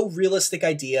had no realistic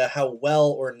idea how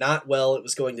well or not well it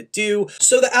was going to do.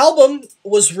 So the album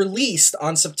was released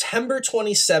on September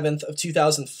 27th of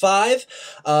 2005.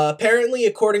 Apparently,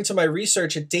 according to my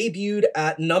research, it debuted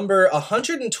at number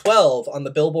 112 on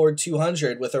the Billboard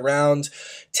 200 with around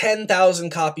 10,000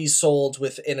 copies sold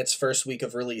within its first week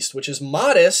of release, which is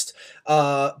modest,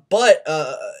 but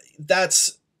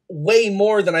that's way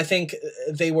more than I think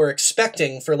they were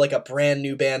expecting for like a brand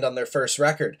new band on their first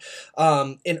record.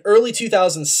 In early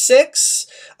 2006,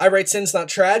 I Write Sins Not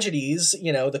Tragedies,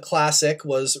 you know, the classic,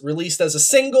 was released as a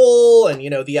single, and, you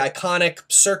know, the iconic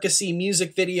circusy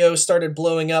music video started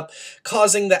blowing up,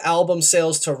 causing the album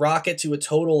sales to rocket to a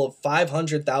total of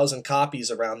 500,000 copies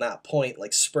around that point,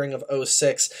 like spring of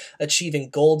 06, achieving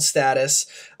gold status.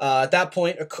 At that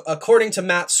point, according to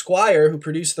Matt Squire, who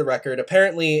produced the record,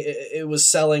 apparently it was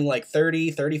selling like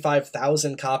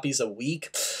 35,000 copies a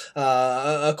week.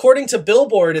 According to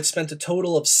Billboard, it spent a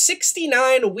total of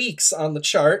 69 weeks on the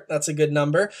chart. That's a good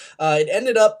number. It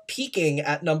ended up peaking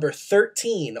at number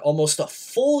 13, almost a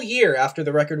full year after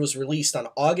the record was released on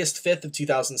August 5th of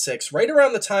 2006, right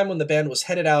around the time when the band was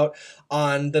headed out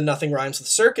on the Nothing Rhymes with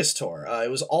Circus tour.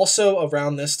 It was also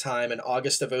around this time in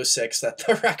August of 06 that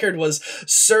the record was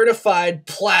certified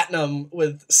platinum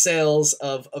with sales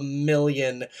of 1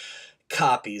 million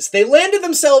copies. They landed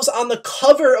themselves on the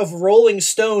cover of Rolling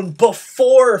Stone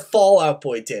before Fall Out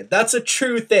Boy did. That's a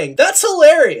true thing. That's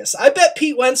hilarious. I bet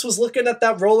Pete Wentz was looking at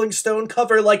that Rolling Stone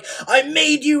cover like, I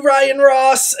made you, Ryan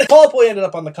Ross. Fall Out Boy ended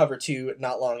up on the cover too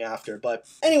not long after. But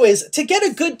anyways, to get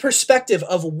a good perspective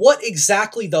of what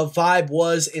exactly the vibe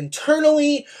was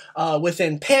internally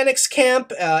within Panic's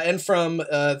camp and from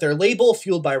their label,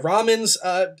 Fueled by Ramen's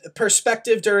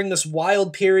perspective during this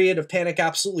wild period of Panic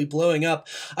absolutely blowing up,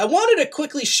 I wanted to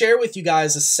quickly share with you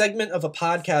guys a segment of a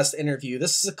podcast interview.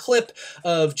 This is a clip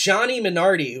of Johnny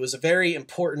Minardi, who was a very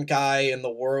important guy in the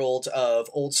world of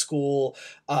old school,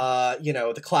 you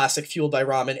know, the classic Fueled by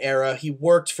Ramen era. He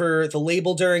worked for the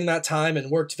label during that time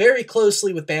and worked very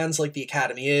closely with bands like The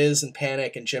Academy Is and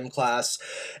Panic and Gym Class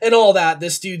and all that.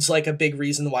 This dude's like a big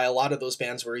reason why a lot of those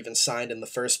bands were even signed in the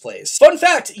first place. Fun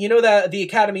fact, you know that The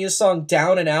Academy Is song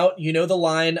Down and Out, you know the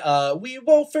line, we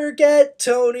won't forget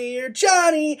Tony or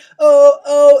Johnny,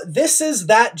 oh, this is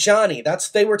that Johnny.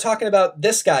 They were talking about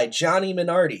this guy, Johnny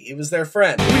Minardi. He was their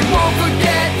friend. We won't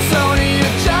forget Tony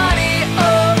or Johnny,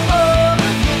 oh, oh.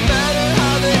 No matter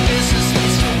how they miss us, they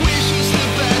still wish us the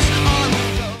best on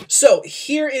the road. So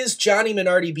here is Johnny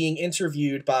Minardi being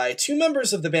interviewed by two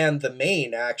members of the band The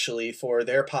Main, actually, for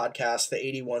their podcast, the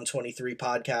 8123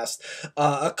 podcast,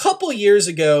 a couple years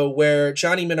ago, where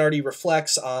Johnny Minardi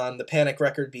reflects on the Panic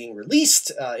record being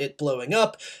released, it blowing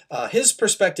up, his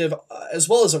perspective, as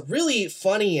well as a really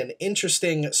funny and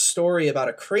interesting story about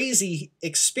a crazy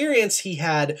experience he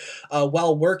had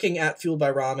while working at Fueled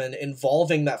by Ramen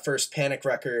involving that first Panic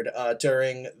record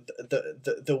during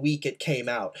the week it came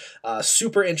out.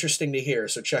 Super interesting to hear,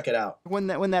 so check it out. When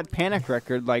that Panic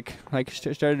record like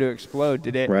started to explode,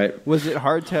 Right. Was it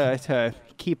hard to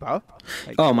keep up?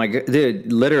 Oh my god,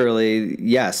 dude, literally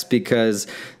yes, because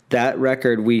that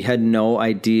record, we had no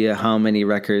idea how many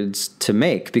records to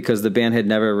make because the band had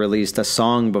never released a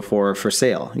song before for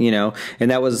sale, you know?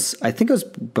 And that was, I think it was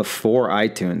before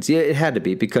iTunes. Yeah, it had to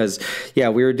be because, yeah,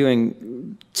 we were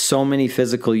doing so many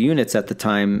physical units at the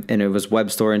time, and it was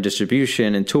web store and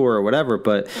distribution and tour or whatever.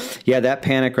 But yeah, that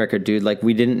Panic record, dude, like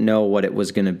we didn't know what it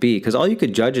was going to be because all you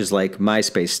could judge is like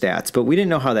MySpace stats, but we didn't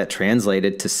know how that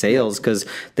translated to sales because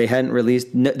they didn't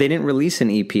release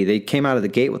an EP. They came out of the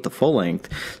gate with the full length.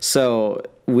 So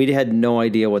we had no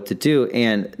idea what to do,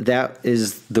 and that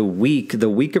is the week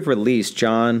of release.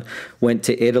 John went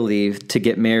to Italy to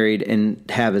get married and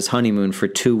have his honeymoon for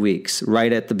 2 weeks,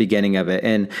 right at the beginning of it.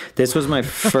 And this was my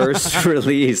first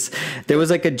release. There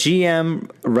was like a GM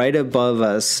right above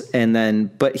us,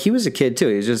 but he was a kid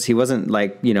too. He wasn't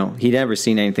like, you know, he'd never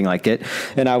seen anything like it,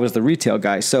 and I was the retail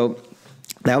guy. So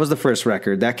that was the first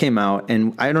record that came out,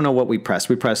 and I don't know what we pressed.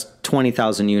 We pressed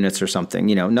 20,000 units or something,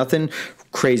 you know, nothing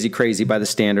crazy by the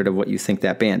standard of what you think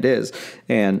that band is.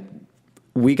 And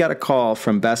we got a call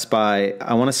from Best Buy,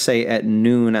 I want to say at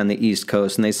noon on the East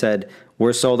Coast, and they said,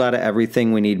 we're sold out of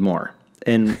everything, we need more.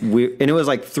 And it was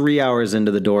like 3 hours into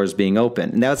the doors being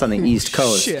open, and that was on the East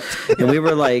Coast. And we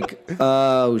were like,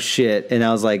 oh shit. And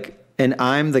I was like, and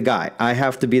I'm the guy. I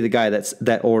have to be the guy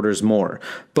that orders more.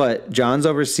 But John's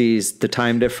overseas, the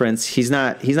time difference. He's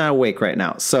not awake right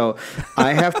now. So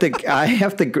I have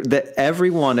to.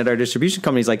 Everyone at our distribution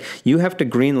company is like, you have to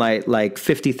greenlight like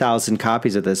 50,000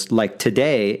 copies of this like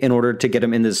today in order to get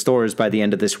them into the stores by the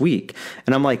end of this week.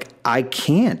 And I'm like, I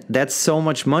can't. That's so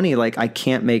much money. Like I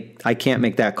can't make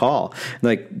that call.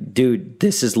 Like, dude,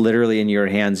 this is literally in your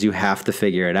hands. You have to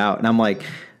figure it out. And I'm like,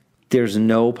 there's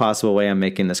no possible way I'm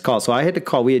making this call. So I had to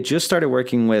call. We had just started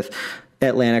working with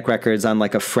Atlantic Records on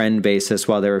like a friend basis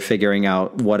while they were figuring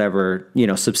out whatever, you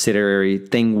know, subsidiary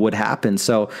thing would happen.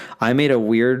 So I made a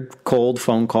weird cold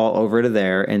phone call over to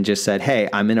there and just said, hey,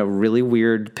 I'm in a really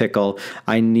weird pickle.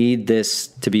 I need this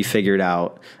to be figured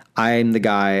out. I'm the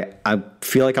guy. I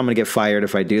feel like I'm going to get fired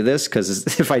if I do this,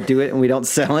 because if I do it and we don't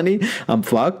sell any, I'm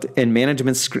fucked. And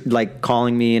management's like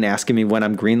calling me and asking me when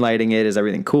I'm greenlighting it. Is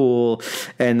everything cool?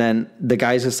 And then the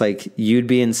guy's just like, you'd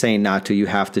be insane not to. You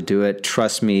have to do it.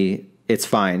 Trust me. It's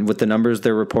fine. With the numbers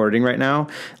they're reporting right now,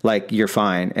 like, you're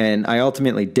fine. And I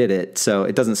ultimately did it. So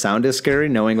it doesn't sound as scary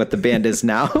knowing what the band is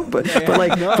now. But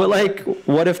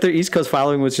what if their East Coast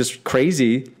following was just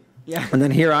crazy? Yeah. And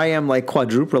then here I am, like,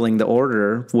 quadrupling the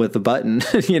order with the button,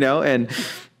 you know, and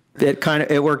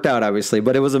it worked out, obviously,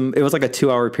 but it was like a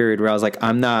 2-hour period where I was like,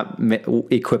 I'm not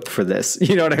equipped for this.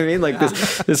 You know what I mean? Like,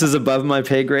 this is above my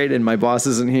pay grade, and my boss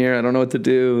isn't here. I don't know what to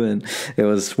do. And it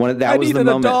was that was the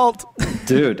moment. Adult.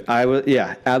 Dude,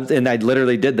 and I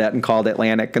literally did that and called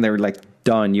Atlantic, and they were like,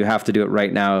 done. You have to do it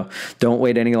right now. Don't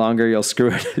wait any longer. You'll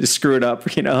screw it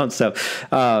up, you know? So,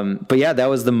 but yeah, that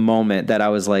was the moment that I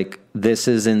was like, this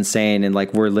is insane. And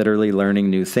like, we're literally learning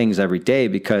new things every day,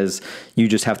 because you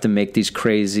just have to make these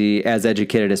crazy, as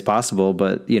educated as possible,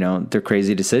 but you know, they're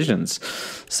crazy decisions.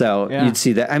 So you'd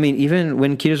see that. I mean, even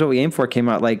when Key is What We Aim For came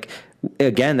out, like,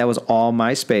 again, that was all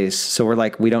MySpace. So we're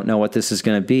like, we don't know what this is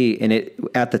going to be. And it,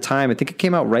 at the time, I think it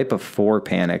came out right before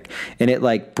Panic, and it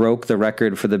like broke the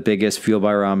record for the biggest Fuel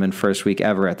by Ramen first week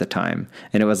ever at the time.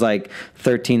 And it was like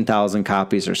 13,000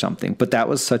 copies or something. But that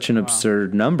was such an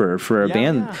absurd number for a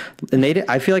band. Yeah. And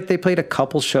I feel like they played a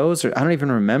couple shows, or I don't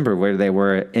even remember where they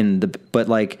were but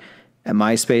like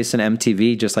MySpace and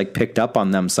MTV just like picked up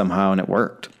on them somehow, and it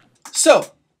worked.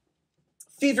 So,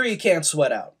 Fever You Can't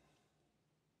Sweat Out.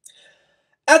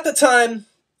 At the time,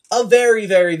 a very,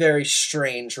 very, very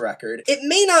strange record. It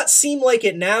may not seem like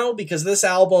it now, because this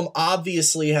album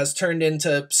obviously has turned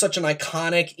into such an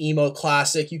iconic emo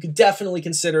classic. You could definitely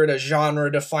consider it a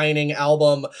genre-defining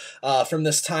album from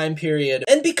this time period.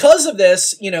 And because of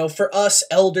this, you know, for us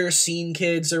elder scene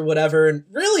kids or whatever, and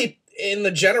really in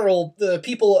the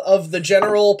people of the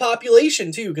general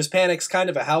population too, because Panic's kind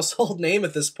of a household name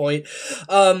at this point,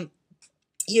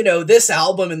 you know, this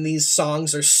album and these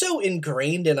songs are so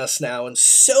ingrained in us now, and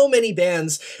so many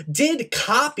bands did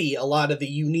copy a lot of the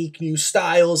unique new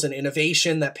styles and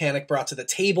innovation that Panic brought to the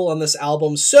table on this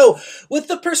album. So, with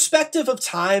the perspective of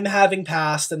time having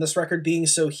passed and this record being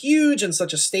so huge and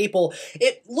such a staple,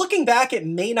 looking back, it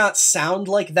may not sound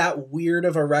like that weird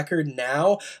of a record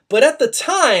now, but at the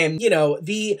time, you know,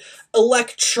 the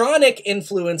electronic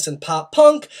influence in pop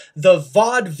punk, the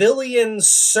vaudevillian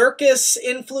circus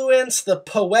influence, the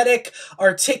poetic,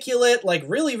 articulate, like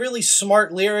really, really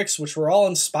smart lyrics, which were all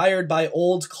inspired by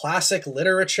old classic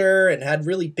literature and had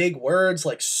really big words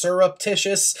like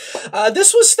surreptitious.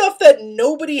 This was stuff that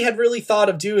nobody had really thought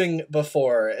of doing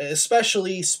before,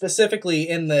 especially specifically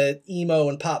in the emo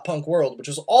and pop punk world, which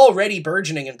was already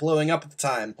burgeoning and blowing up at the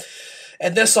time.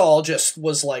 And this all just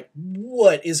was like,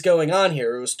 what is going on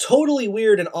here? It was totally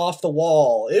weird and off the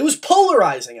wall. It was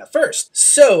polarizing at first.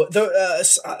 So,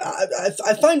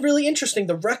 I find really interesting,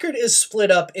 the record is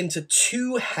split up into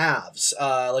two halves,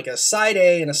 like a side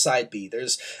A and a side B.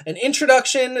 There's an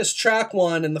introduction as track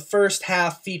 1, and the first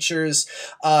half features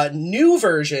new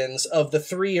versions of the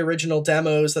 3 original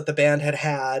demos that the band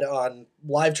had on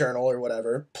LiveJournal or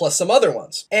whatever, plus some other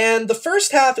ones. And the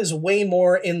first half is way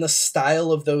more in the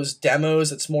style of those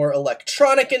demos. It's more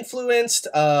electronic influenced.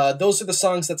 Those are the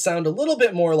songs that sound a little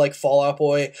bit more like Fall Out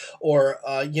Boy or,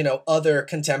 you know, other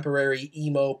contemporary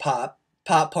emo pop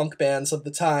punk bands of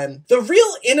the time. The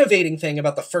real innovating thing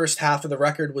about the first half of the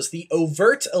record was the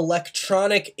overt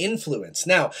electronic influence.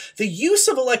 Now, the use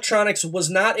of electronics was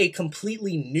not a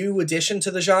completely new addition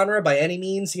to the genre by any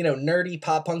means. You know, nerdy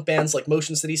pop punk bands like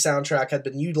Motion City Soundtrack had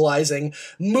been utilizing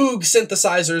Moog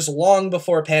synthesizers long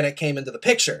before Panic came into the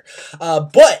picture.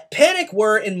 But Panic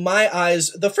were, in my eyes,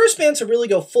 the first band to really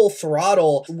go full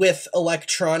throttle with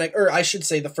electronic, or I should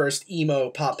say the first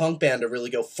emo pop punk band to really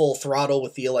go full throttle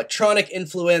with the electronic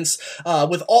influence,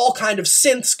 with all kind of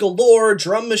synths galore,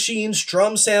 drum machines,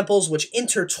 drum samples, which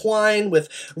intertwine with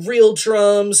real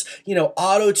drums, you know,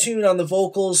 auto-tune on the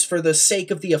vocals for the sake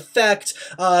of the effect.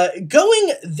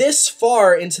 Going this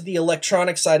far into the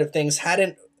electronic side of things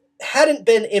hadn't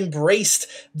been embraced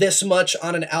this much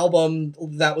on an album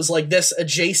that was like this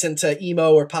adjacent to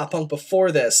emo or pop punk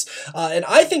before this. And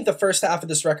I think the first half of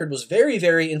this record was very,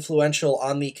 very influential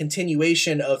on the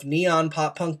continuation of neon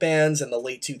pop punk bands in the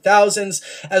late 2000s,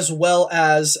 as well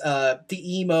as the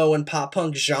emo and pop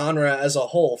punk genre as a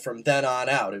whole from then on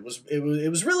out. It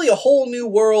was really a whole new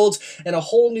world and a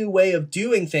whole new way of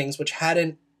doing things, which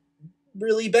hadn't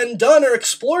really been done or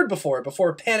explored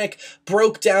before Panic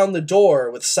broke down the door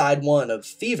with side 1 of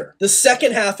Fever. The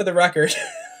second half of the record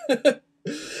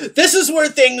This is where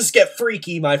things get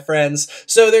freaky, my friends.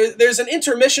 So there's an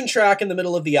intermission track in the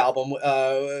middle of the album.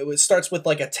 It starts with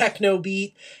like a techno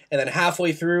beat, and then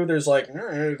halfway through there's like,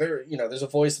 there's a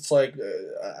voice that's like,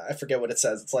 I forget what it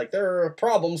says. It's like, there are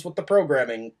problems with the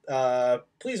programming.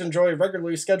 Please enjoy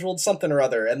regularly scheduled something or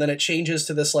other. And then it changes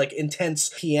to this like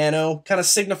intense piano, kind of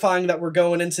signifying that we're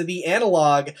going into the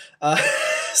analog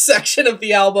section of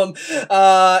the album.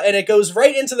 And it goes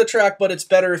right into the track, But It's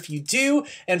Better If You Do.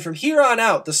 And from here on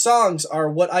out, the songs are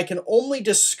what I can only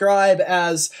describe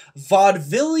as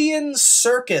vaudevillian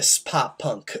circus pop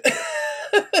punk.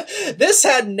 This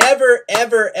had never,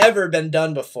 ever, ever been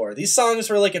done before. These songs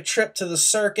were like a trip to the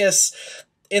circus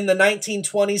in the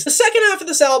 1920s. The second half of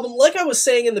this album, like I was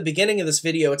saying in the beginning of this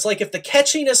video, it's like if the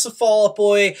catchiness of Fall Out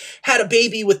Boy had a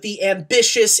baby with the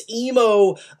ambitious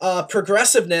emo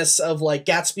progressiveness of like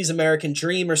Gatsby's American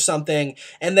Dream or something,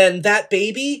 and then that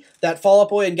baby that Fall Out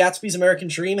Boy and Gatsby's American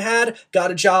Dream had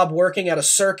got a job working at a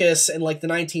circus in like the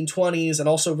 1920s and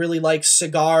also really likes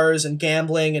cigars and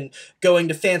gambling and going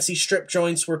to fancy strip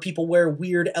joints where people wear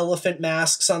weird elephant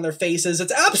masks on their faces.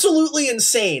 It's absolutely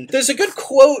insane. There's a good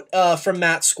quote from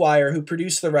Matt Squire, who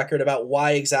produced the record, about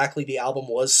why exactly the album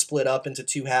was split up into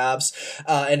two halves,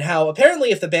 and how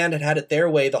apparently if the band had had it their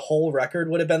way, the whole record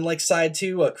would have been like side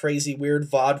two, a crazy weird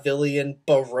vaudevillian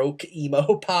baroque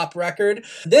emo pop record.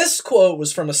 This quote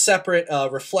was from a separate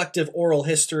reflective oral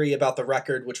history about the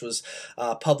record, which was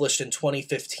published in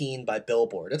 2015 by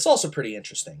Billboard. It's also pretty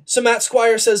interesting. So Matt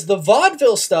Squire says, the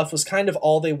vaudeville stuff was kind of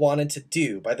all they wanted to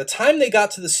do. By the time they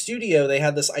got to the studio, they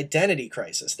had this identity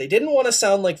crisis. They didn't want to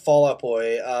sound like Fall Out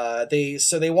Boy.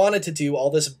 So they wanted to do all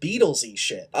this Beatlesy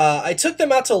shit. I took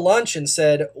them out to lunch and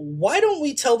said, why don't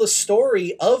we tell the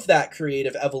story of that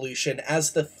creative evolution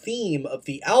as the theme of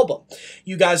the album?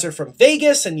 You guys are from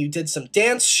Vegas and you did some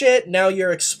dance shit. Now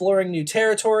you're exploring new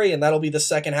territory, and that'll be the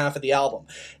second half of the album.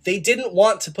 They didn't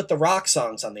want to put the rock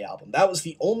songs on the album. That was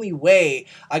the only way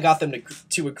I got them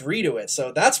to agree to it.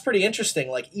 So that's pretty interesting.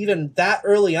 Like, even that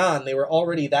early on, they were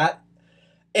already that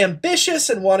ambitious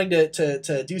and wanting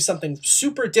to do something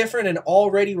super different, and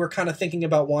already we're kind of thinking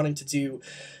about wanting to do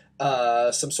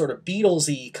some sort of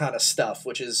Beatlesy kind of stuff,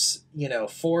 which is,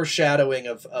 foreshadowing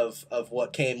of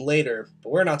what came later.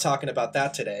 But we're not talking about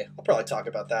that today. I'll probably talk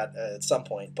about that at some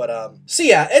point. But so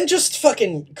yeah, and just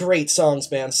fucking great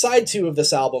songs, man. Side 2 of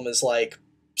this album is like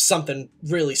something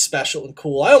really special and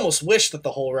cool. I almost wish that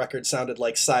the whole record sounded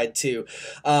like side 2.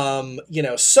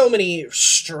 So many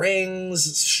string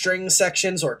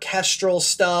sections, orchestral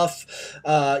stuff,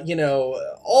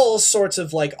 all sorts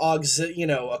of like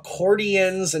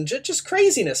accordions and just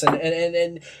craziness,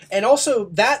 and also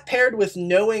that paired with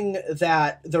knowing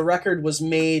that the record was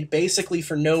made basically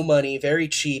for no money, very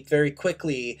cheap, very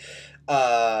quickly,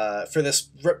 for this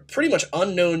pretty much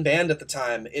unknown band at the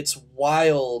time. It's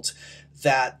wild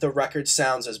that the record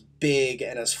sounds as big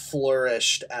and as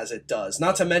flourished as it does.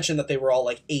 Not to mention that they were all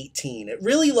like 18. It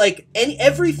really, like,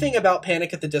 everything about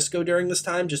Panic at the Disco during this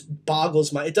time just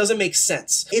boggles my... It doesn't make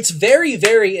sense. It's very,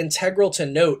 very integral to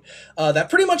note that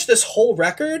pretty much this whole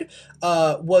record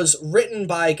was written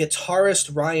by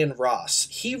guitarist Ryan Ross.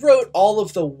 He wrote all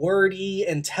of the wordy,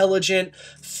 intelligent,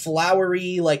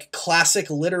 flowery, like classic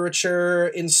literature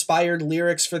inspired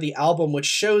lyrics for the album, which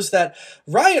shows that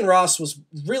Ryan Ross was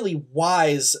really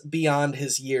wise beyond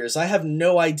his years. I have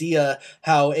no idea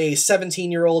how a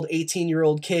 17-year-old,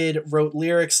 18-year-old kid wrote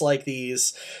lyrics like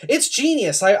these. It's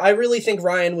genius. I really think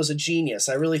Ryan was a genius.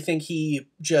 I really think he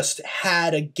just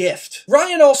had a gift.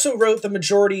 Ryan also wrote the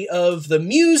majority of the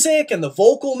music and the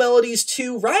vocal melodies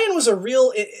too. Ryan was a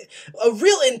real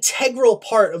integral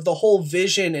part of the whole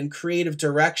vision and creative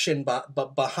direction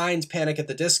behind Panic at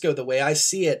the Disco, the way I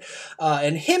see it.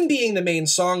 And him being the main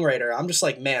songwriter, I'm just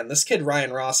like, man, this kid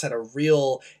Ryan Ross had a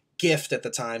real gift at the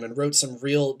time and wrote some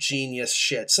real genius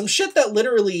shit. Some shit that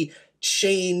literally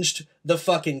changed the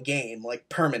fucking game, like,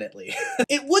 permanently.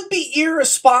 It would be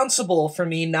irresponsible for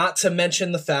me not to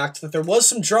mention the fact that there was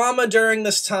some drama during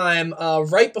this time,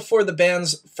 right before the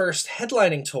band's first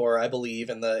headlining tour, I believe,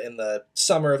 in the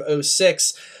summer of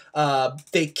 06.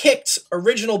 They kicked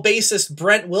original bassist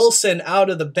Brent Wilson out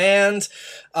of the band.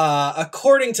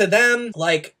 According to them,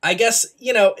 like, I guess,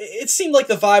 it seemed like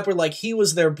the vibe were like he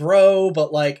was their bro,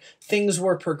 but like things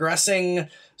were progressing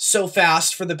so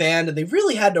fast for the band, and they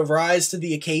really had to rise to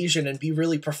the occasion and be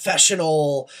really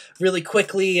professional really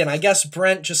quickly. And I guess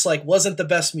Brent just like wasn't the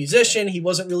best musician. He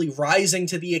wasn't really rising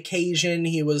to the occasion.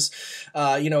 He was,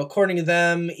 according to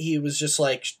them, he was just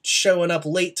like showing up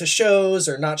late to shows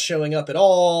or not showing up at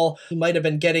all. He might have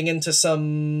been getting into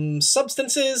some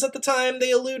substances at the time,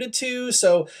 they alluded to.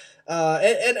 So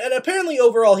And apparently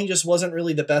overall he just wasn't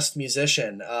really the best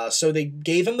musician. So they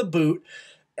gave him the boot.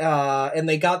 And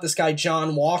they got this guy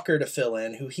John Walker to fill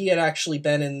in, who he had actually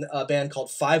been in a band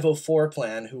called 504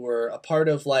 Plan, who were a part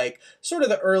of like sort of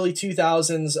the early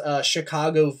 2000s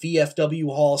Chicago VFW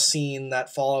hall scene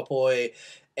that Fall Out Boy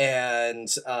and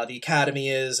the Academy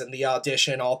is and the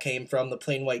Audition all came from. The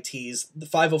Plain White Tees. The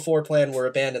 504 Plan were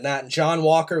a band in that, and John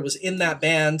Walker was in that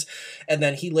band, and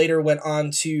then he later went on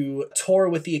to tour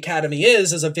with the Academy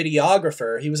is as a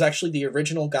videographer. He was actually the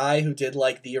original guy who did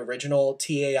like the original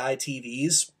TAI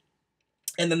TVs.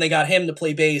 And then they got him to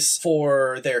play bass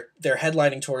for their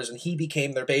headlining tours, and he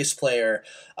became their bass player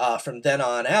from then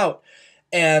on out.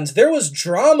 And there was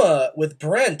drama with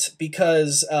Brent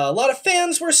because a lot of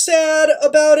fans were sad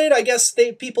about it. I guess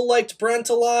people liked Brent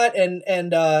a lot, and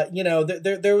you know,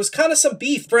 there was kind of some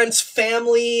beef. Brent's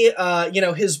family, you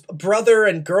know, his brother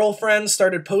and girlfriend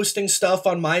started posting stuff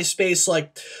on MySpace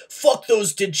like, "Fuck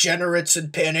those degenerates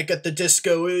and Panic at the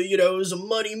Disco. You know, it was a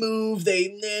money move. They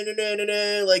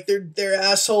like they're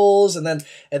assholes." And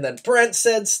then Brent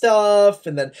said stuff,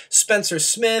 and then Spencer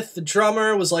Smith, the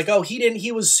drummer, was like, "Oh,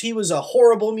 he was a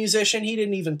horrible musician. He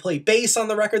didn't even play bass on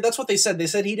the record." That's what they said. They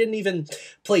said he didn't even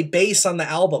play bass on the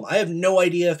album. I have no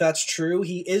idea if that's true.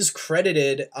 He is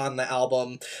credited on the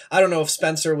album. I don't know if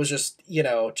Spencer was just, you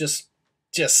know, just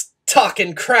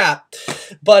talking crap.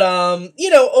 But,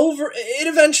 you know, it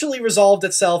eventually resolved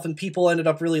itself, and people ended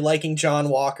up really liking John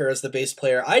Walker as the bass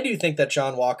player. I do think that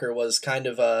John Walker was kind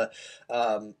of a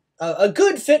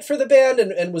good fit for the band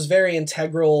and was very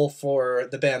integral for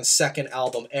the band's second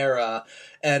album era.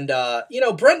 And, you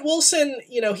know, Brent Wilson,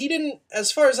 you know, he didn't,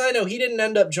 as far as I know, he didn't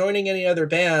end up joining any other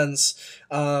bands.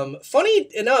 Funny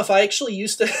enough, I actually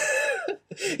used to,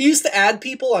 he used to add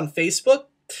people on Facebook,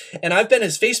 and I've been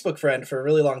his Facebook friend for a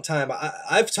really long time.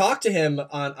 I've talked to him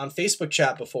on Facebook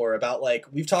chat before about, like,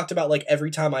 we've talked about, like,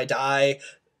 Every Time I Die,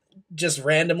 just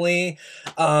randomly.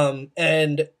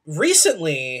 And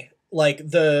recently, like,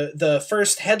 the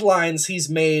first headlines he's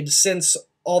made since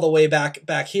all the way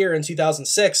back here in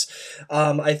 2006,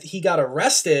 he got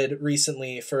arrested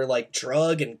recently for like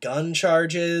drug and gun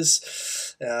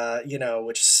charges, you know,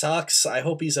 which sucks. I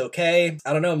hope he's okay.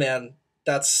 I don't know, man.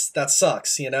 That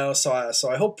sucks, you know. So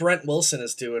I hope Brent Wilson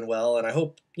is doing well, and I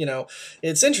hope, you know,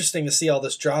 it's interesting to see all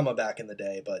this drama back in the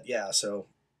day. But yeah, so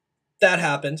that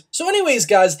happened. So anyways,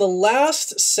 guys, the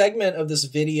last segment of this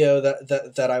video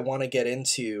that I want to get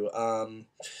into,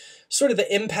 sort of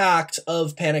the impact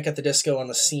of Panic at the Disco on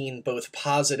the scene, both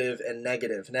positive and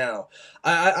negative. Now,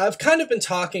 I've kind of been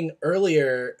talking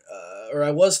earlier, or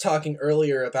I was talking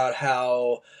earlier about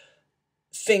how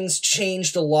things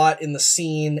changed a lot in the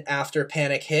scene after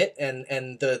Panic hit,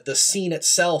 and the scene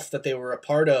itself that they were a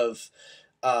part of,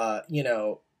 you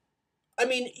know, I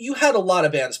mean, you had a lot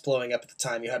of bands blowing up at the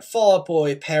time. You had Fall Out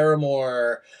Boy,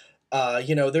 Paramore,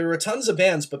 you know, there were tons of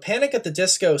bands, but Panic at the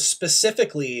Disco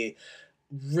specifically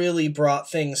really brought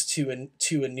things to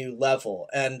a new level.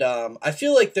 And I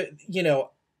feel like that, you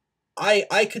know,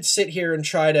 I could sit here and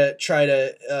try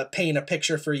to paint a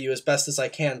picture for you as best as I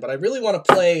can, but I really want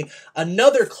to play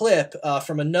another clip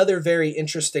from another very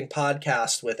interesting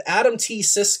podcast with Adam T.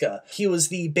 Siska. He was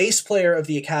the bass player of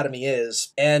the Academy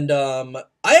is, and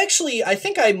I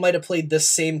think I might have played this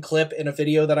same clip in a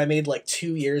video that I made like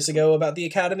 2 years ago about the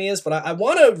Academy is, but I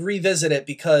want to revisit it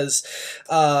because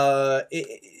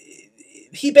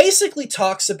he basically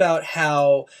talks about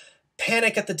how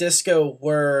Panic at the Disco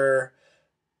were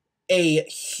a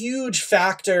huge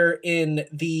factor in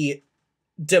the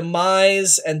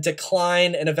demise and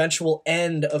decline and eventual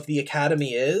end of the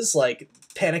Academy is. Like,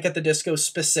 Panic at the Disco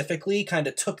specifically kind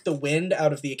of took the wind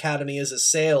out of the Academy is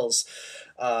sails.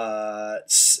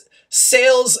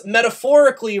 Sales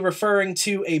metaphorically referring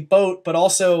to a boat, but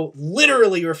also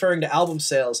literally referring to album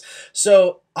sales.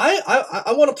 So I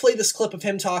want to play this clip of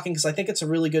him talking because I think it's a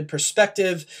really good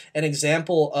perspective, an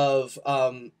example of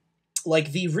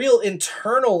like the real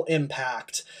internal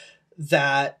impact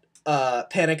that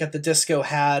Panic at the Disco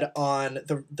had on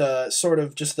the sort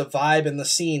of just the vibe and the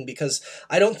scene, because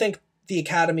I don't think the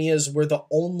Academy were the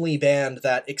only band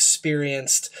that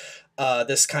experienced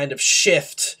this kind of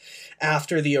shift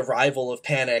after the arrival of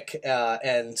Panic,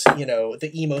 and, you know,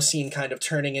 the emo scene kind of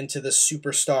turning into this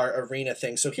superstar arena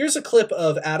thing. So here's a clip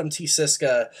of Adam T.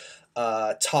 Siska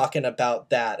talking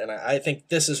about that, and I think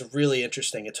this is really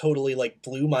interesting. It totally like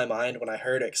blew my mind when I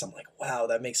heard it, because I'm like, wow,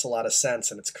 that makes a lot of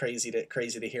sense, and it's crazy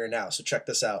to hear now. So check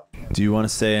this out. Do you want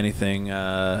to say anything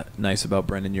nice about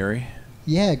Brendan Urie?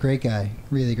 Yeah, great guy,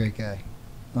 really great guy.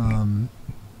 One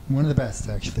of the best,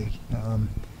 actually.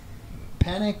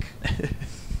 Panic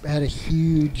had a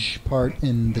huge part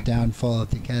in the downfall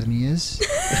of the Academy is.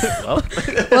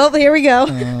 Well, here we go.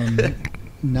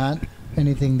 Not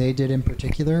anything they did in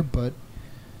particular, but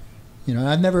you know,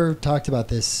 I've never talked about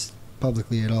this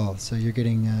publicly at all. So you're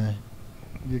getting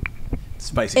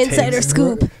spicy insider takes.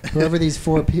 scoop. Whoever these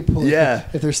 4 people, Yeah.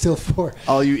 if there's still 4.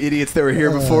 All you idiots that were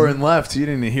here before and left, you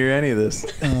didn't hear any of this.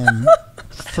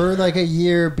 For like a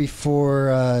year before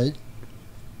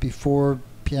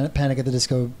Panic at the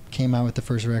Disco came out with the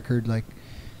first record, like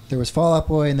there was Fall Out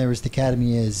Boy and there was The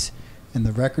Academy Is, and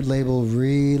the record label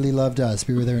really loved us.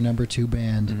 We were their number 2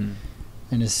 band. Mm-hmm.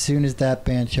 And as soon as that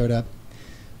band showed up,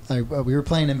 we were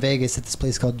playing in Vegas at this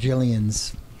place called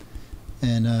Jillian's,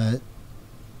 and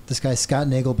this guy Scott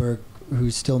Nagelberg, who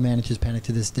still manages Panic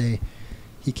to this day,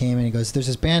 he came in and he goes, "There's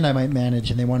this band I might manage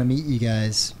and they want to meet you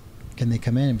guys. Can they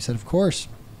come in?" And we said, "Of course."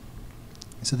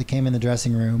 So they came in the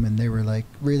dressing room and they were like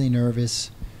really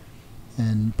nervous,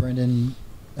 and Brendan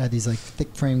had these like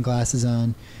thick frame glasses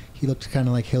on. He looked kind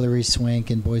of like Hilary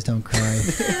Swank in Boys Don't Cry.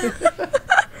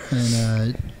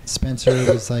 And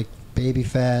Spencer was like baby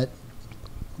fat.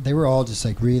 They were all just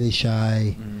like really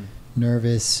shy,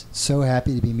 nervous, so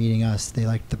happy to be meeting us. They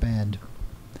liked the band.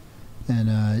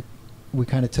 And we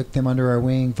kind of took them under our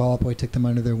wing. Fall Out Boy took them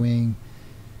under their wing.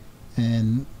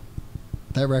 And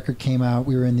that record came out.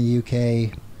 We were in the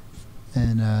UK.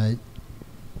 And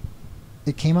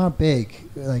it came out big.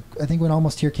 Like, I think when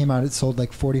Almost Here came out, it sold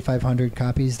like 4,500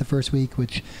 copies the first week,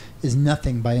 which is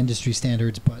nothing by industry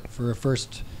standards. But for a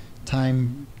first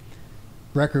time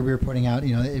record we were putting out,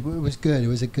 you know, it was good. It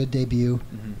was a good debut.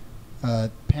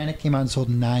 Panic came out and sold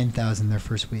 9,000 their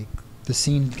first week. The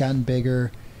scene had gotten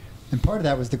bigger, and part of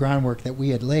that was the groundwork that we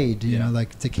had laid. You know,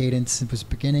 like Decaydance was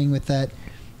beginning with that,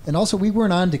 and also we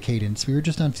weren't on Decaydance. We were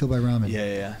just on Fuel by Ramen.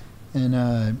 Yeah.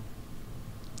 And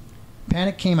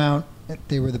Panic came out.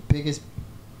 They were the biggest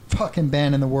fucking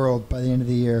band in the world by the end of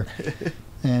the year,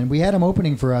 and we had them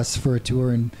opening for us for a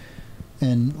tour, and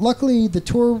luckily the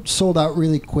tour sold out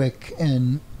really quick,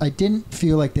 and I didn't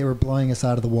feel like they were blowing us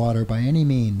out of the water by any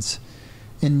means.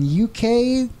 In the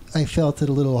UK, I felt it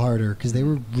a little harder because they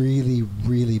were really,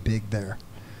 really big there.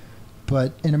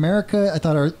 But in America, I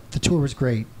thought the tour was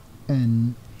great,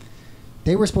 and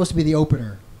they were supposed to be the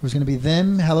opener. It was going to be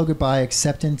them, Hello Goodbye,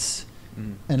 Acceptance,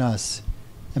 and us.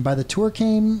 And by the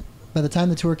time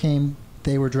the tour came,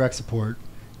 they were direct support.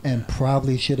 And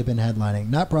probably should have been headlining.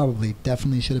 Not probably,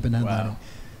 definitely should have been headlining. Wow.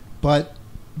 But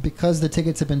because the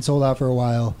tickets had been sold out for a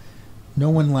while, no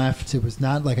one left. It was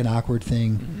not like an awkward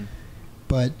thing.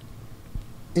 But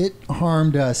it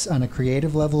harmed us on a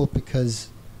creative level because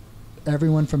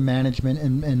everyone from management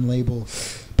and label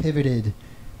pivoted.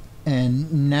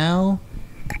 And now,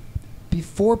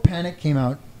 before Panic came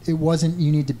out, it wasn't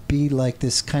you need to be like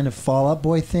this kind of Fall Out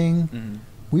Boy thing.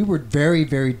 We were very,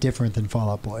 very different than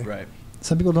Fall Out Boy. Right.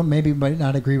 Some people might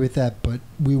not agree with that, but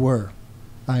we were.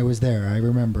 I was there. I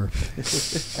remember.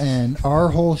 And our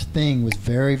whole thing was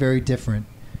very, very different.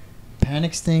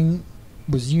 Panic's thing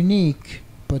was unique,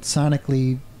 but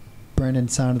sonically, Brendan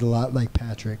sounded a lot like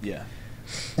Patrick. Yeah.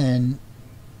 And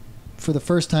for the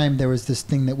first time, there was this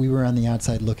thing that we were on the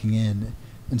outside looking in,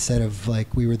 instead of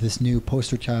like we were this new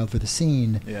poster child for the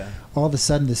scene. Yeah. All of a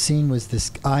sudden, the scene was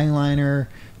this eyeliner,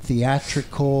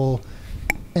 theatrical.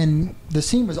 And the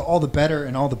scene was all the better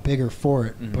and all the bigger for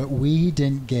it, but we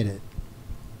didn't get it,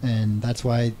 and that's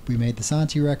why we made the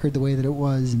Santi record the way that it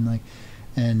was,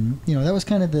 and you know that was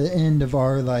kind of the end of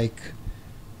our like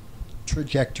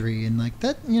trajectory, and like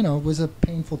that, you know, was a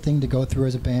painful thing to go through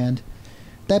as a band.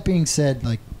 That being said,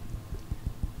 like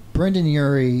Brendan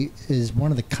Urie is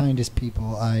one of the kindest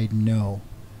people I know,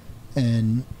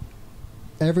 and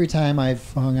every time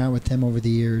I've hung out with him over the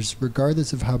years,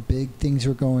 regardless of how big things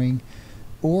were going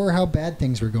or how bad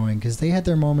things were going, because they had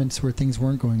their moments where things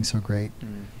weren't going so great.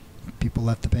 People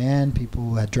left the band,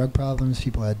 people had drug problems,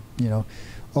 people had, you know,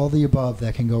 all the above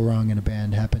that can go wrong in a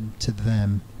band happened to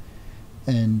them.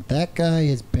 And that guy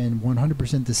has been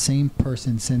 100% the same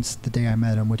person since the day I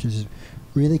met him, which is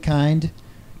really kind,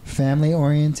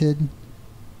 family-oriented,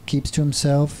 keeps to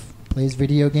himself, plays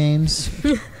video games,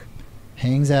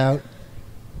 hangs out,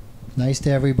 nice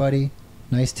to everybody,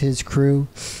 nice to his crew.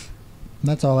 And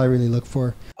that's all I really look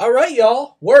for. All right,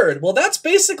 y'all. Word. Well, that's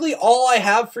basically all I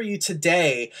have for you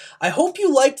today. I hope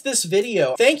you liked this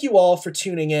video. Thank you all for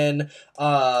tuning in.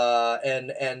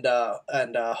 And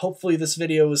hopefully this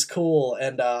video was cool.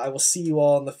 And I will see you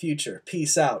all in the future.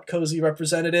 Peace out. Cozy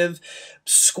Representative,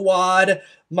 Squad,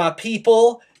 my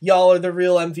people. Y'all are the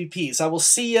real MVPs. I will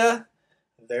see ya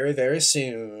very, very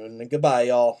soon. Goodbye,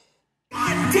 y'all.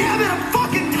 God damn it! I'm fucking